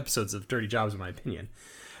episodes of Dirty Jobs, in my opinion.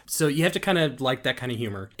 So you have to kind of like that kind of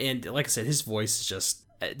humor. And like I said, his voice is just...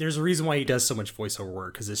 There's a reason why he does so much voiceover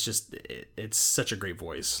work, because it's such a great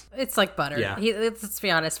voice. It's like butter. Yeah. Let's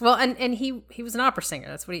be honest. Well, and he was an opera singer.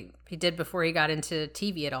 That's what he did before he got into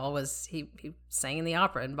TV at all, was he sang in the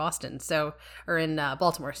opera in Boston. Or in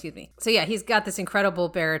Baltimore, excuse me. So yeah, he's got this incredible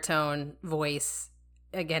baritone voice.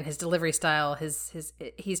 Again, his delivery style,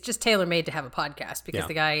 he's just tailor-made to have a podcast, because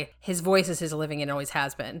the guy, his voice is his living and always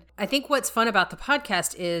has been. I think what's fun about the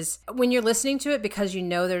podcast is when you're listening to it, because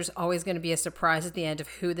there's always going to be a surprise at the end of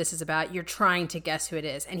who this is about, you're trying to guess who it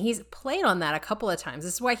is. And he's played on that a couple of times.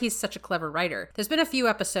 This is why he's such a clever writer. There's been a few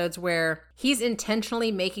episodes where he's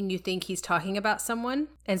intentionally making you think he's talking about someone.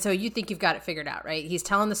 And so you think you've got it figured out, right? He's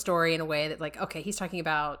telling the story in a way that, like, okay, he's talking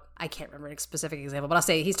about, I can't remember a specific example, but I'll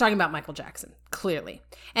say he's talking about Michael Jackson, clearly.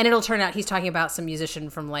 And it'll turn out he's talking about some musician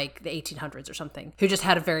from like the 1800s or something who just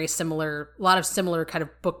had a lot of similar kind of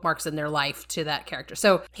bookmarks in their life to that character.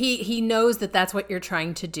 So he knows that that's what you're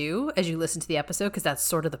trying to do as you listen to the episode, because that's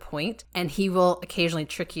sort of the point. And he will occasionally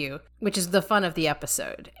trick you, which is the fun of the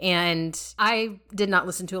episode. And I did not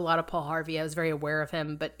listen to a lot of Paul Harvey. I was very aware of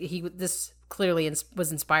him, but this clearly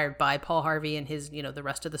was inspired by Paul Harvey and his, the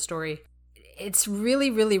rest of the story. It's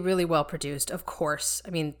really, really, really well produced, of course.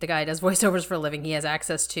 I mean, the guy does voiceovers for a living. He has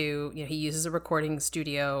access to, he uses a recording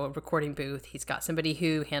studio, a recording booth. He's got somebody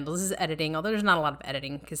who handles his editing, although there's not a lot of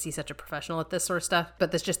editing because he's such a professional at this sort of stuff.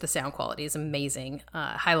 But that's just the sound quality is amazing.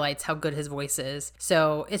 Highlights how good his voice is.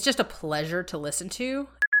 So it's just a pleasure to listen to.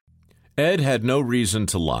 Ed had no reason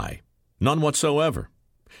to lie, none whatsoever.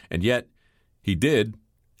 And yet, he did.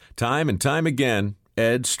 Time and time again,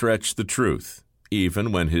 Ed stretched the truth,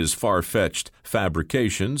 even when his far-fetched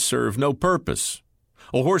fabrications served no purpose.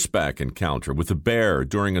 A horseback encounter with a bear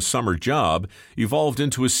during a summer job evolved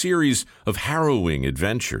into a series of harrowing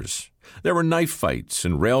adventures. There were knife fights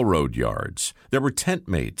in railroad yards. There were tent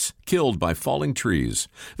mates killed by falling trees.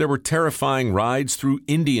 There were terrifying rides through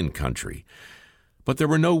Indian country. But there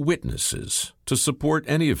were no witnesses to support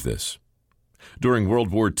any of this. During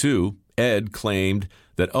World War II, Ed claimed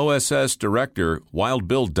that OSS director Wild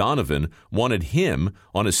Bill Donovan wanted him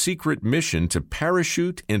on a secret mission to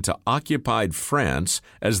parachute into occupied France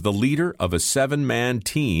as the leader of a 7-man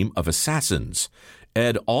team of assassins.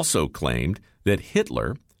 Ed also claimed that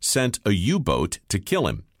Hitler sent a U-boat to kill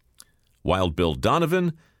him. Wild Bill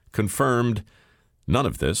Donovan confirmed none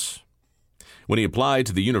of this. When he applied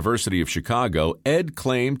to the University of Chicago, Ed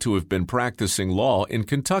claimed to have been practicing law in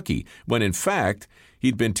Kentucky, when in fact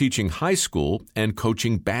he'd been teaching high school and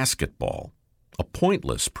coaching basketball, a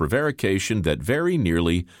pointless prevarication that very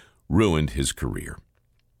nearly ruined his career.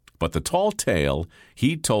 But the tall tale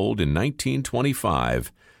he told in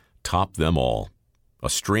 1925 topped them all, a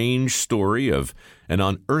strange story of an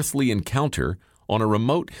unearthly encounter on a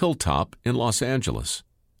remote hilltop in Los Angeles.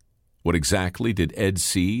 What exactly did Ed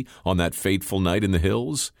see on that fateful night in the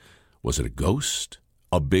hills? Was it a ghost?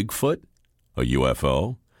 A Bigfoot? A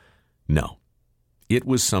UFO? No. It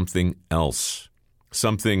was something else,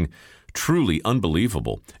 something truly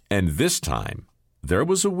unbelievable. And this time, there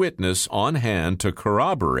was a witness on hand to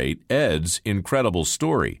corroborate Ed's incredible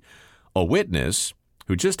story, a witness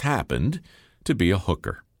who just happened to be a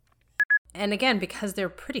hooker. And again, because they're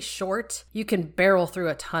pretty short, you can barrel through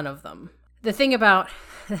a ton of them. The thing about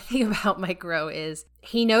Mike Rowe is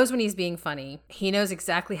he knows when he's being funny. He knows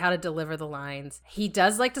exactly how to deliver the lines. He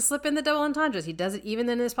does like to slip in the double entendres. He does it even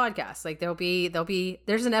in his podcast. Like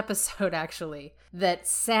there's an episode actually that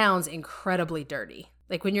sounds incredibly dirty.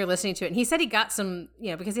 Like when you're listening to it. And he said he got some,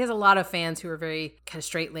 because he has a lot of fans who are very kind of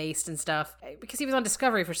straight-laced and stuff. Because he was on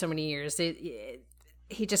Discovery for so many years.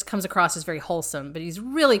 He just comes across as very wholesome, but he's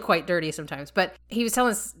really quite dirty sometimes. But he was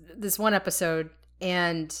telling us this one episode,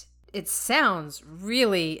 and it sounds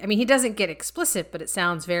really, he doesn't get explicit, but it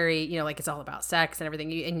sounds very, like it's all about sex and everything.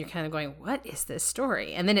 And you're kind of going, what is this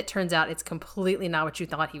story? And then it turns out it's completely not what you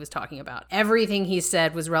thought he was talking about. Everything he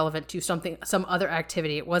said was relevant to some other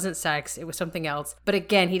activity. It wasn't sex. It was something else. But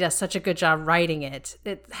again, he does such a good job writing it.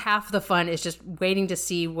 Half the fun is just waiting to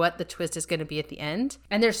see what the twist is going to be at the end.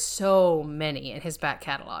 And there's so many in his back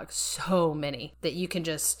catalog, so many that you can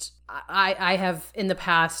just... I have in the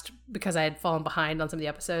past, because I had fallen behind on some of the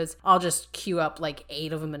episodes, I'll just queue up like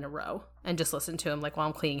 8 of them in a row and just listen to them like while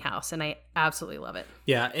I'm cleaning house. And I absolutely love it.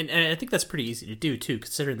 Yeah. And I think that's pretty easy to do too,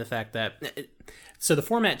 considering the fact that, so the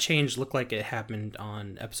format change looked like it happened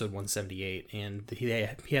on episode 178, and he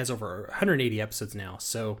has over 180 episodes now.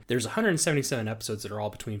 So there's 177 episodes that are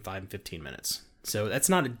all between 5 and 15 minutes. So that's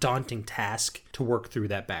not a daunting task to work through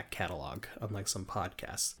that back catalog, unlike some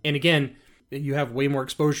podcasts. And again, you have way more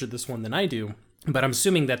exposure to this one than I do, but I'm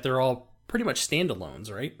assuming that they're all pretty much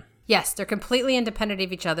standalones, right? Yes, they're completely independent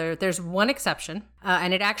of each other. There's one exception,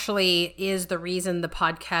 and it actually is the reason the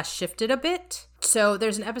podcast shifted a bit. So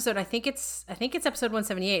there's an episode, I think it's episode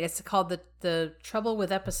 178. It's called the Trouble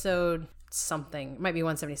with Episode something. It might be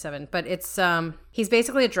 177, but it's he's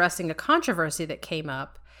basically addressing a controversy that came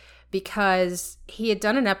up because he had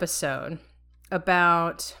done an episode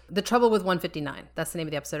about the trouble with 159. That's the name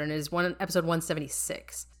of the episode, and it is episode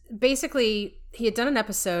 176. Basically, he had done an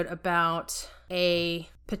episode about a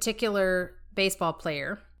particular baseball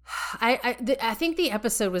player. I think the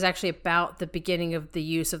episode was actually about the beginning of the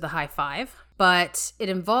use of the high five, but it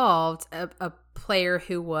involved a player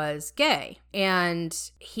who was gay, and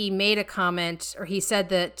he made a comment, or he said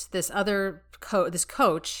that this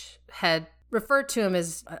coach had referred to him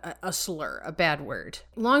as a slur, a bad word.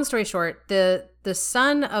 Long story short, the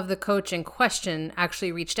son of the coach in question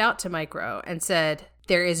actually reached out to Micro and said,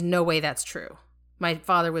 there is no way that's true. My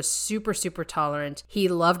father was super, super tolerant. He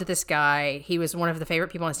loved this guy. He was one of the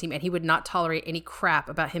favorite people on his team, and he would not tolerate any crap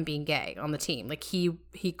about him being gay on the team. Like, he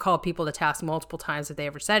called people to task multiple times if they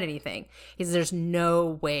ever said anything. He said, there's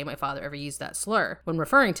no way my father ever used that slur when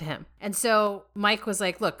referring to him. And so Mike was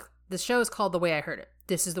like, look, the show is called The Way I Heard It.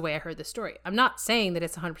 This is the way I heard this story. I'm not saying that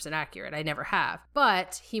it's 100% accurate. I never have.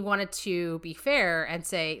 But he wanted to be fair and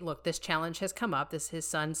say, look, this challenge has come up. His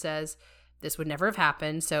son says, this would never have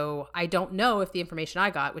happened. So I don't know if the information I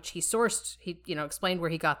got, which he sourced, he explained where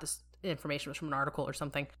he got this information was from an article or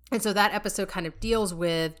something. And so that episode kind of deals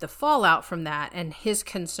with the fallout from that and his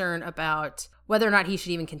concern about whether or not he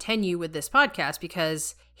should even continue with this podcast,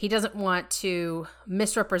 because he doesn't want to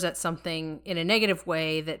misrepresent something in a negative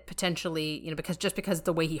way that potentially, because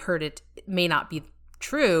the way he heard it may not be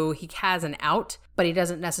true. He has an out, but he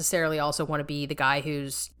doesn't necessarily also want to be the guy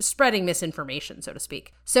who's spreading misinformation, so to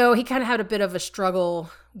speak. So he kind of had a bit of a struggle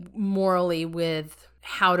morally with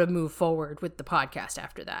how to move forward with the podcast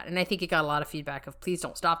after that. And I think he got a lot of feedback of, please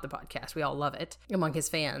don't stop the podcast. We all love it among his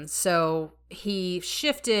fans. So he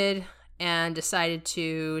shifted and decided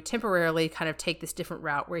to temporarily kind of take this different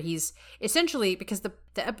route where he's essentially, because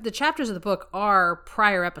the chapters of the book are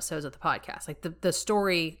prior episodes of the podcast. Like the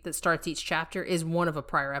story that starts each chapter is one of a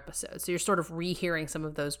prior episode. So you're sort of rehearing some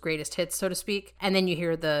of those greatest hits, so to speak. And then you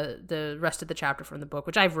hear the rest of the chapter from the book,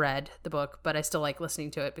 which I've read the book, but I still like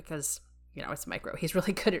listening to it because, it's Micro. He's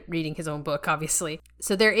really good at reading his own book, obviously.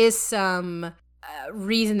 So there is some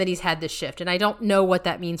reason that he's had this shift. And I don't know what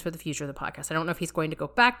that means for the future of the podcast. I don't know if he's going to go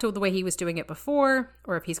back to the way he was doing it before,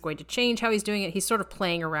 or if he's going to change how he's doing it. He's sort of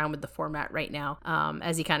playing around with the format right now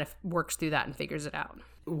as he kind of works through that and figures it out.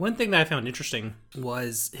 One thing that I found interesting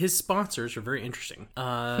was his sponsors are very interesting.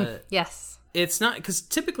 Yes. It's not, because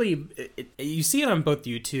typically you see it on both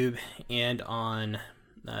YouTube and on,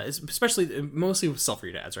 especially mostly with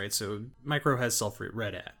self-read ads, right? So Micro has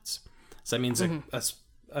self-read ads. So that means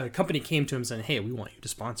a company came to him saying, hey, we want you to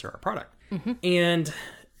sponsor our product. Mm-hmm. And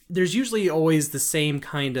there's usually always the same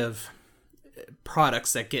kind of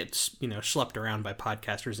products that get, schlepped around by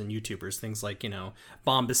podcasters and YouTubers. Things like,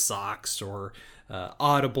 Bombas socks or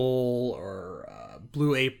Audible or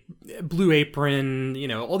Blue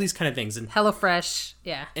Apron, all these kind of things. And HelloFresh,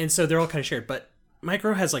 yeah. And so they're all kind of shared. But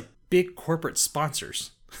Micro has like big corporate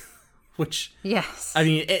sponsors. Which, yes, I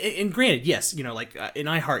mean, and granted, yes, like in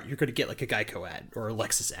iHeart, you're going to get like a Geico ad or a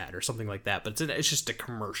Lexus ad or something like that, but it's just a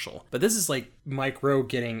commercial. But this is like Micro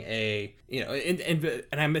getting a, and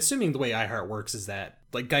I'm assuming the way iHeart works is that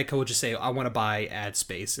like Geico will just say, I want to buy ad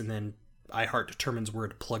space, and then iHeart determines where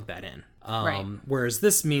to plug that in. Right. Whereas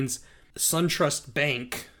this means SunTrust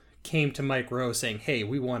Bank came to Micro saying, hey,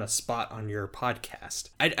 we want a spot on your podcast.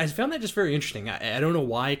 I found that just very interesting. I don't know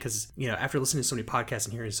why, because after listening to so many podcasts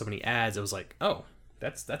and hearing so many ads, I was like, oh,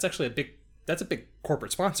 that's actually a big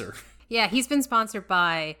corporate sponsor. Yeah, he's been sponsored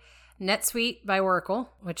by NetSuite by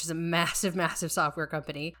Oracle, which is a massive, massive software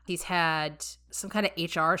company. He's had some kind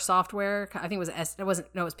of HR software. I think it was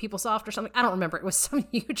PeopleSoft or something. I don't remember. It was some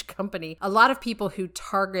huge company. A lot of people who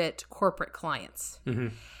target corporate clients. Mm-hmm.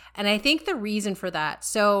 And I think the reason for that,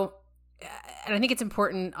 and I think it's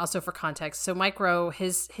important also for context. So Micro,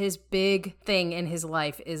 his big thing in his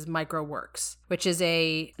life is MicroWorks, which is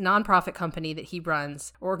a nonprofit company that he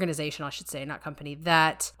runs, organization, I should say, not company,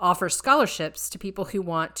 that offers scholarships to people who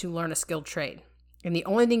want to learn a skilled trade. And the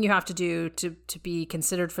only thing you have to do to be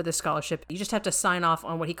considered for this scholarship, you just have to sign off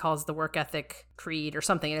on what he calls the work ethic creed or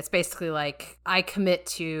something. And it's basically like, I commit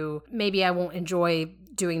to, maybe I won't enjoy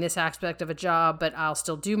doing this aspect of a job, but I'll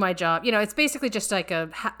still do my job. It's basically just like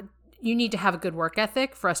you need to have a good work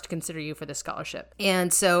ethic for us to consider you for this scholarship.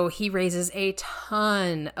 And so he raises a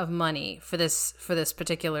ton of money for this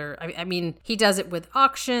particular, I mean, he does it with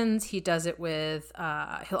auctions. He does it with,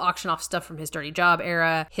 he'll auction off stuff from his Dirty Job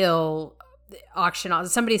era. He'll auction off,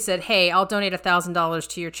 somebody said, hey, I'll donate $1,000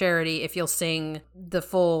 to your charity if you'll sing the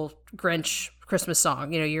full Grinch Christmas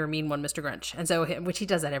song, you're a mean one, Mr. Grinch. And so, which he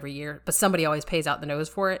does that every year, but somebody always pays out the nose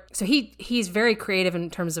for it. So he's very creative in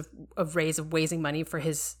terms of raising money for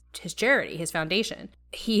his charity, his foundation.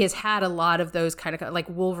 He has had a lot of those kind of, like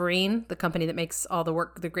Wolverine, the company that makes all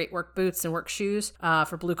the great work boots and work shoes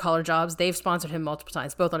for blue collar jobs. They've sponsored him multiple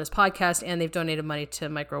times, both on his podcast, and they've donated money to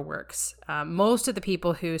MicroWorks. Most of the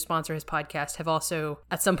people who sponsor his podcast have also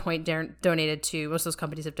at some point donated to, most of those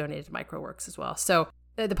companies have donated to MicroWorks as well. So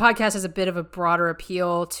the podcast has a bit of a broader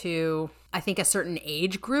appeal to, I think, a certain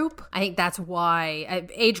age group. I think that's why an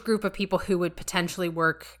age group of people who would potentially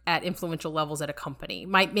work at influential levels at a company,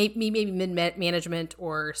 maybe mid-management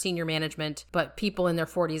or senior management, but people in their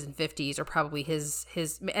 40s and 50s are probably his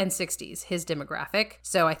and 60s, his demographic.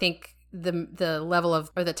 So I think the level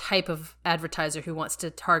of, or the type of advertiser who wants to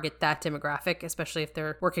target that demographic, especially if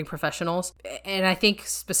they're working professionals. And I think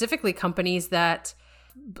specifically companies that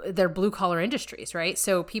they're blue collar industries, right?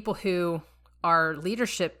 So people who are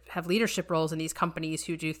have leadership roles in these companies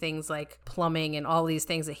who do things like plumbing and all these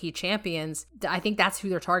things that he champions. I think that's who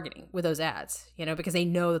they're targeting with those ads, because they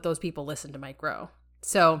know that those people listen to Mike Rowe.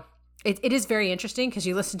 So it is very interesting because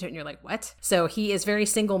you listen to it and you're like, what? So he is very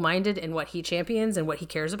single-minded in what he champions and what he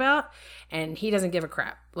cares about. And he doesn't give a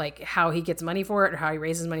crap like how he gets money for it or how he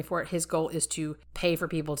raises money for it. His goal is to pay for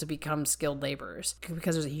people to become skilled laborers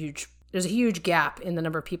because there's a huge gap in the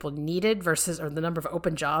number of people needed versus, or the number of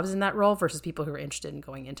open jobs in that role versus people who are interested in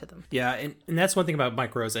going into them. Yeah, and that's one thing about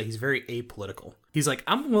Mike Rowe, that he's very apolitical. He's like,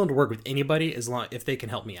 I'm willing to work with anybody as long if they can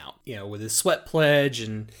help me out. With his sweat pledge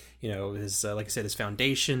and his like I said, his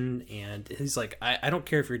foundation, and he's like, I don't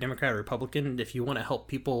care if you're a Democrat or Republican. If you want to help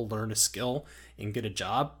people learn a skill and get a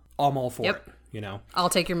job, I'm all for it. I'll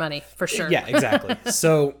take your money for sure. Yeah, exactly.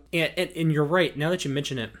 So and you're right. Now that you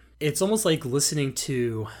mention it, it's almost like listening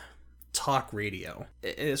to talk radio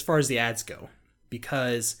as far as the ads go,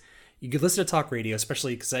 because you could listen to talk radio,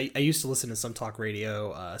 especially because I used to listen to some talk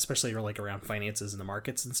radio, especially like around finances and the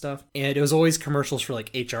markets and stuff, and it was always commercials for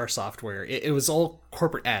like HR software. It was all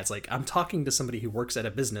corporate ads. Like, I'm talking to somebody who works at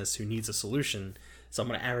a business who needs a solution, so I'm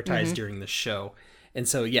going to advertise during this show. And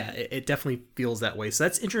so yeah, it definitely feels that way. So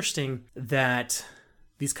that's interesting that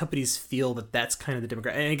these companies feel that that's kind of the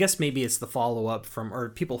demographic. And I guess maybe it's the follow-up from, or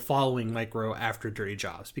people following Mike Rowe after Dirty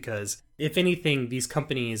Jobs, because if anything, these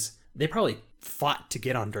companies, they probably fought to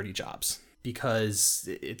get on Dirty Jobs because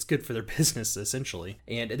it's good for their business, essentially.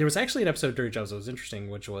 And there was actually an episode of Dirty Jobs that was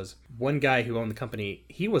interesting, which was one guy who owned the company,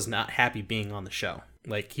 he was not happy being on the show.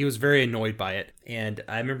 Like, he was very annoyed by it. And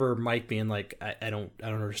I remember Mike being like, I don't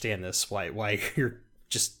understand this. Why you're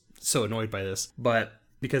just so annoyed by this? But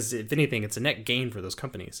because if anything, it's a net gain for those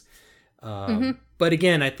companies. But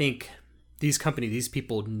again, I think these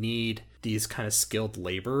people need these kind of skilled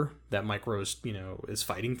labor that Mike Rowe, is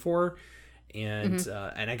fighting for. And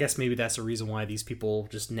and I guess maybe that's the reason why these people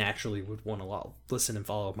just naturally would want to listen and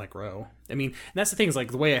follow Mike Rowe. I mean, and that's the thing, is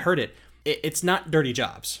like the way I heard it, it's not Dirty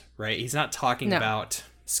Jobs, right? He's not talking about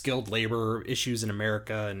skilled labor issues in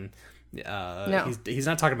America, and he's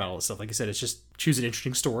not talking about all this stuff. Like I said, it's just choose an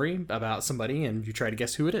interesting story about somebody and you try to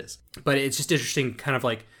guess who it is. But it's just interesting kind of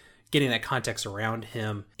like getting that context around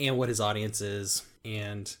him and what his audience is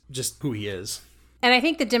and just who he is. And I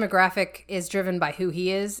think the demographic is driven by who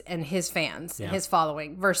he is and his fans and his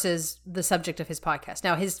following versus the subject of his podcast.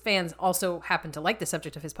 Now, his fans also happen to like the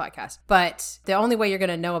subject of his podcast, but the only way you're going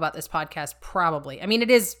to know about this podcast probably, I mean,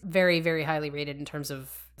 it is very, very highly rated in terms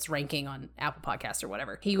of its ranking on Apple Podcasts or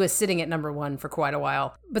whatever. He was sitting at number 1 for quite a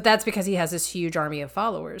while, but that's because he has this huge army of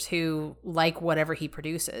followers who like whatever he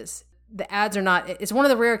produces. The ads are not, it's one of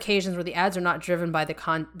the rare occasions where the ads are not driven by the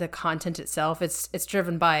content itself. It's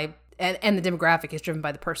driven by, and the demographic is driven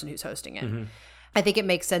by the person who's hosting it. I think it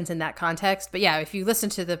makes sense in that context. But yeah, if you listen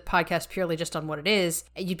to the podcast purely just on what it is,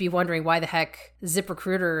 you'd be wondering why the heck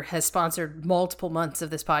ZipRecruiter has sponsored multiple months of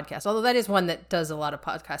this podcast. Although that is one that does a lot of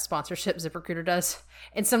podcast sponsorship, ZipRecruiter does.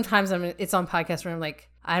 And sometimes it's on podcasts where I'm like,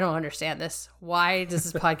 I don't understand this. Why does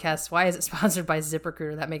this podcast, why is it sponsored by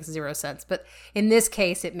ZipRecruiter? That makes zero sense. But in this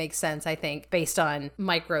case, it makes sense, I think, based on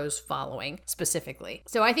Mike Rowe's following specifically.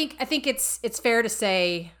 So I think it's fair to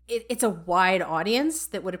say it's a wide audience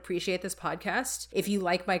that would appreciate this podcast. If you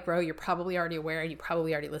like Mike Rowe, you're probably already aware and you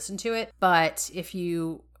probably already listened to it. But if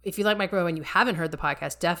you like Mike Rowe and you haven't heard the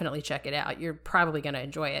podcast, definitely check it out. You're probably going to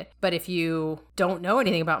enjoy it. But if you don't know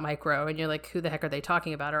anything about Mike Rowe and you're like, who the heck are they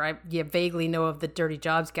talking about? Or you vaguely know of the Dirty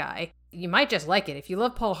Jobs guy, you might just like it. If you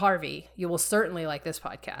love Paul Harvey, you will certainly like this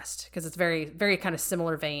podcast because it's very, very kind of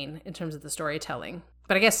similar vein in terms of the storytelling.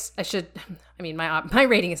 But I guess my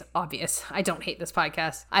rating is obvious. I don't hate this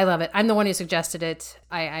podcast. I love it. I'm the one who suggested it.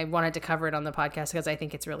 I wanted to cover it on the podcast because I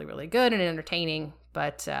think it's really, really good and entertaining.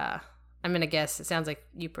 But I'm going to guess it sounds like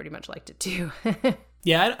you pretty much liked it too.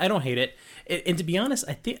 Yeah, I don't hate it. And to be honest,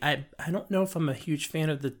 I think I don't know if I'm a huge fan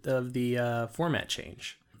of the format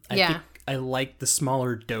change. I think I like the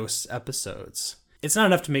smaller dose episodes. It's not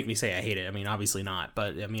enough to make me say I hate it. I mean, obviously not,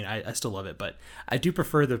 but I mean, I still love it, but I do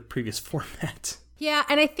prefer the previous format. Yeah,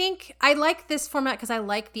 and I think I like this format because I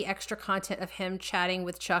like the extra content of him chatting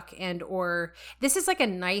with Chuck or this is like a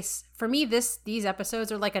nice, for me, these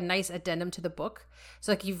episodes are like a nice addendum to the book.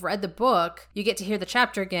 So like you've read the book, you get to hear the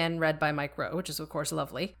chapter again read by Mike Rowe, which is of course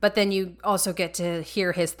lovely. But then you also get to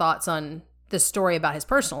hear his thoughts on the story about his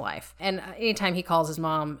personal life. And anytime he calls his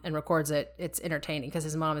mom and records it, it's entertaining because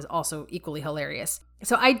his mom is also equally hilarious.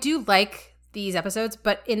 So I do like these episodes,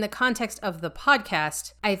 but in the context of the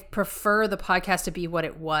podcast, I prefer the podcast to be what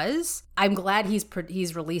it was. I'm glad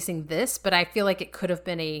he's releasing this, but I feel like it could have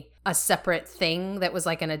been a separate thing that was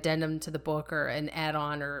like an addendum to the book or an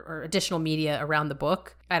add-on or additional media around the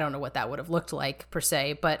book. I don't know what that would have looked like per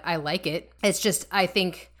se, but I like it. It's just, I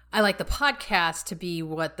think I like the podcast to be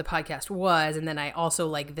what the podcast was, and then I also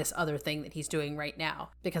like this other thing that he's doing right now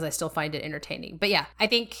because I still find it entertaining. But yeah, I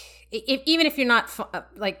think even if you're not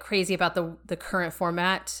like crazy about the current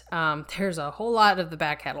format, there's a whole lot of the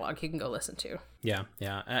back catalog you can go listen to. Yeah.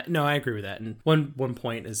 No, I agree with that. And one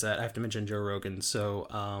point is that I have to mention Joe Rogan. So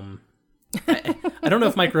I don't know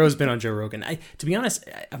if Mike Rowe's been on Joe Rogan. To be honest,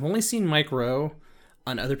 I've only seen Mike Rowe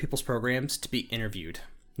on other people's programs to be interviewed,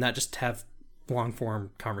 not just have long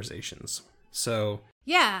form conversations. So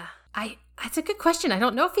yeah, it's a good question. I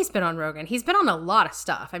don't know if he's been on Rogan. He's been on a lot of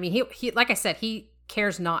stuff. I mean, he like I said, he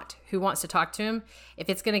cares not who wants to talk to him. If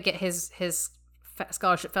it's going to get his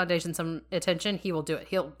Scholarship Foundation some attention, he will do it.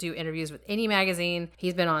 He'll do interviews with any magazine.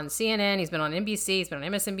 He's been on CNN, he's been on NBC, he's been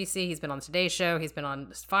on MSNBC, he's been on Today Show, he's been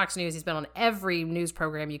on Fox News, he's been on every news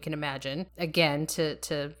program you can imagine, again,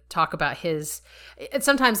 to talk about his... And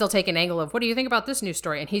sometimes they'll take an angle of, what do you think about this news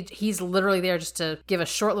story? And he's literally there just to give a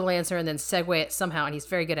short little answer and then segue it somehow, and he's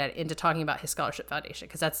very good at it, into talking about his Scholarship Foundation,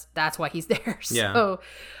 because that's why he's there. Yeah.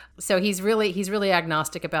 So he's really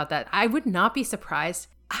agnostic about that. I would not be surprised.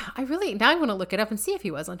 Now I want to look it up and see if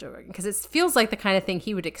he was on Joe Rogan, because it feels like the kind of thing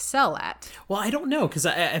he would excel at. Well, I don't know, because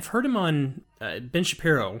I've heard him on Ben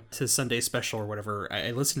Shapiro, his Sunday special or whatever.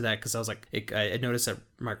 I listened to that because I was like, I noticed that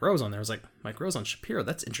Mike Rowe's on there. I was like, Mike Rowe's on Shapiro.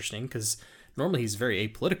 That's interesting, because normally he's very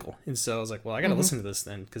apolitical. And so I was like, well, I got to listen to this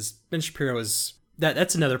then, because Ben Shapiro is...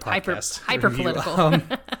 That's another podcast. Hyper political.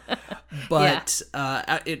 But,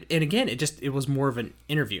 and again, it was more of an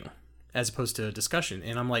interview as opposed to a discussion.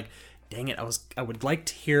 And I'm like, dang it, I would like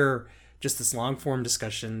to hear just this long form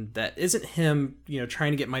discussion that isn't him,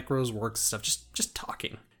 trying to get Mike Rowe's works and stuff, just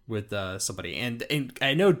talking with somebody. And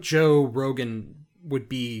I know Joe Rogan would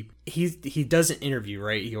be, he does an interview,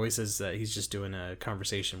 right? He always says that he's just doing a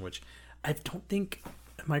conversation, which I don't think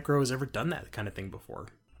Mike Rowe has ever done that kind of thing before.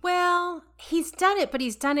 Well, he's done it, but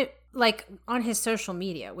he's done it like on his social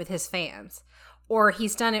media with his fans, or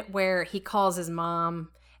he's done it where he calls his mom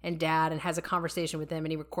and dad and has a conversation with them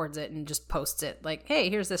and he records it and just posts it like, hey,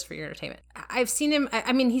 here's this for your entertainment. I've seen him.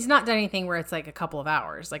 I mean, he's not done anything where it's like a couple of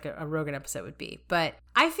hours like a Rogan episode would be, but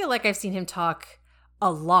I feel like I've seen him talk a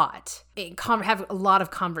lot, have a lot of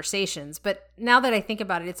conversations. But now that I think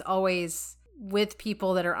about it, it's always with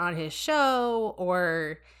people that are on his show,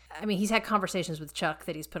 or I mean, he's had conversations with Chuck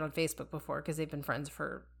that he's put on Facebook before because they've been friends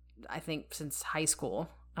for, I think, since high school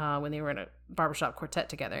when they were in a barbershop quartet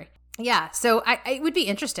together. Yeah, so it would be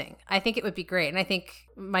interesting. I think it would be great. And I think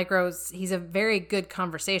Mike Rowe's, he's a very good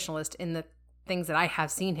conversationalist in the things that I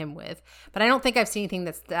have seen him with. But I don't think I've seen anything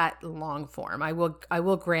that's that long form. I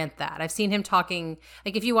will grant that. I've seen him talking,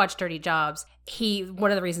 like if you watch Dirty Jobs,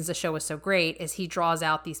 one of the reasons the show was so great is he draws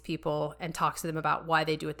out these people and talks to them about why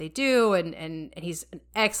they do what they do. And he's an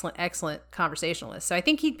excellent conversationalist. So I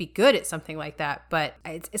think he'd be good at something like that. But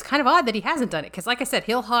it's kind of odd that he hasn't done it. Because like I said,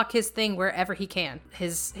 he'll hawk his thing wherever he can,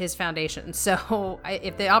 his foundation. So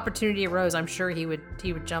if the opportunity arose, I'm sure he would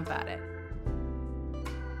jump at it.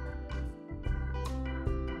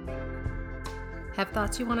 Have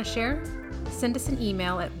thoughts you want to share? Send us an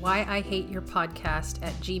email at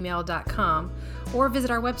whyihateyourpodcast@gmail.com or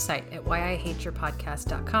visit our website at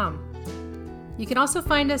whyihateyourpodcast.com. You can also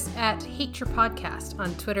find us at Hate Your Podcast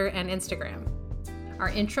on Twitter and Instagram. Our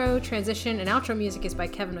intro, transition, and outro music is by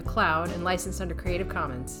Kevin MacLeod and licensed under Creative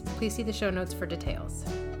Commons. Please see the show notes for details.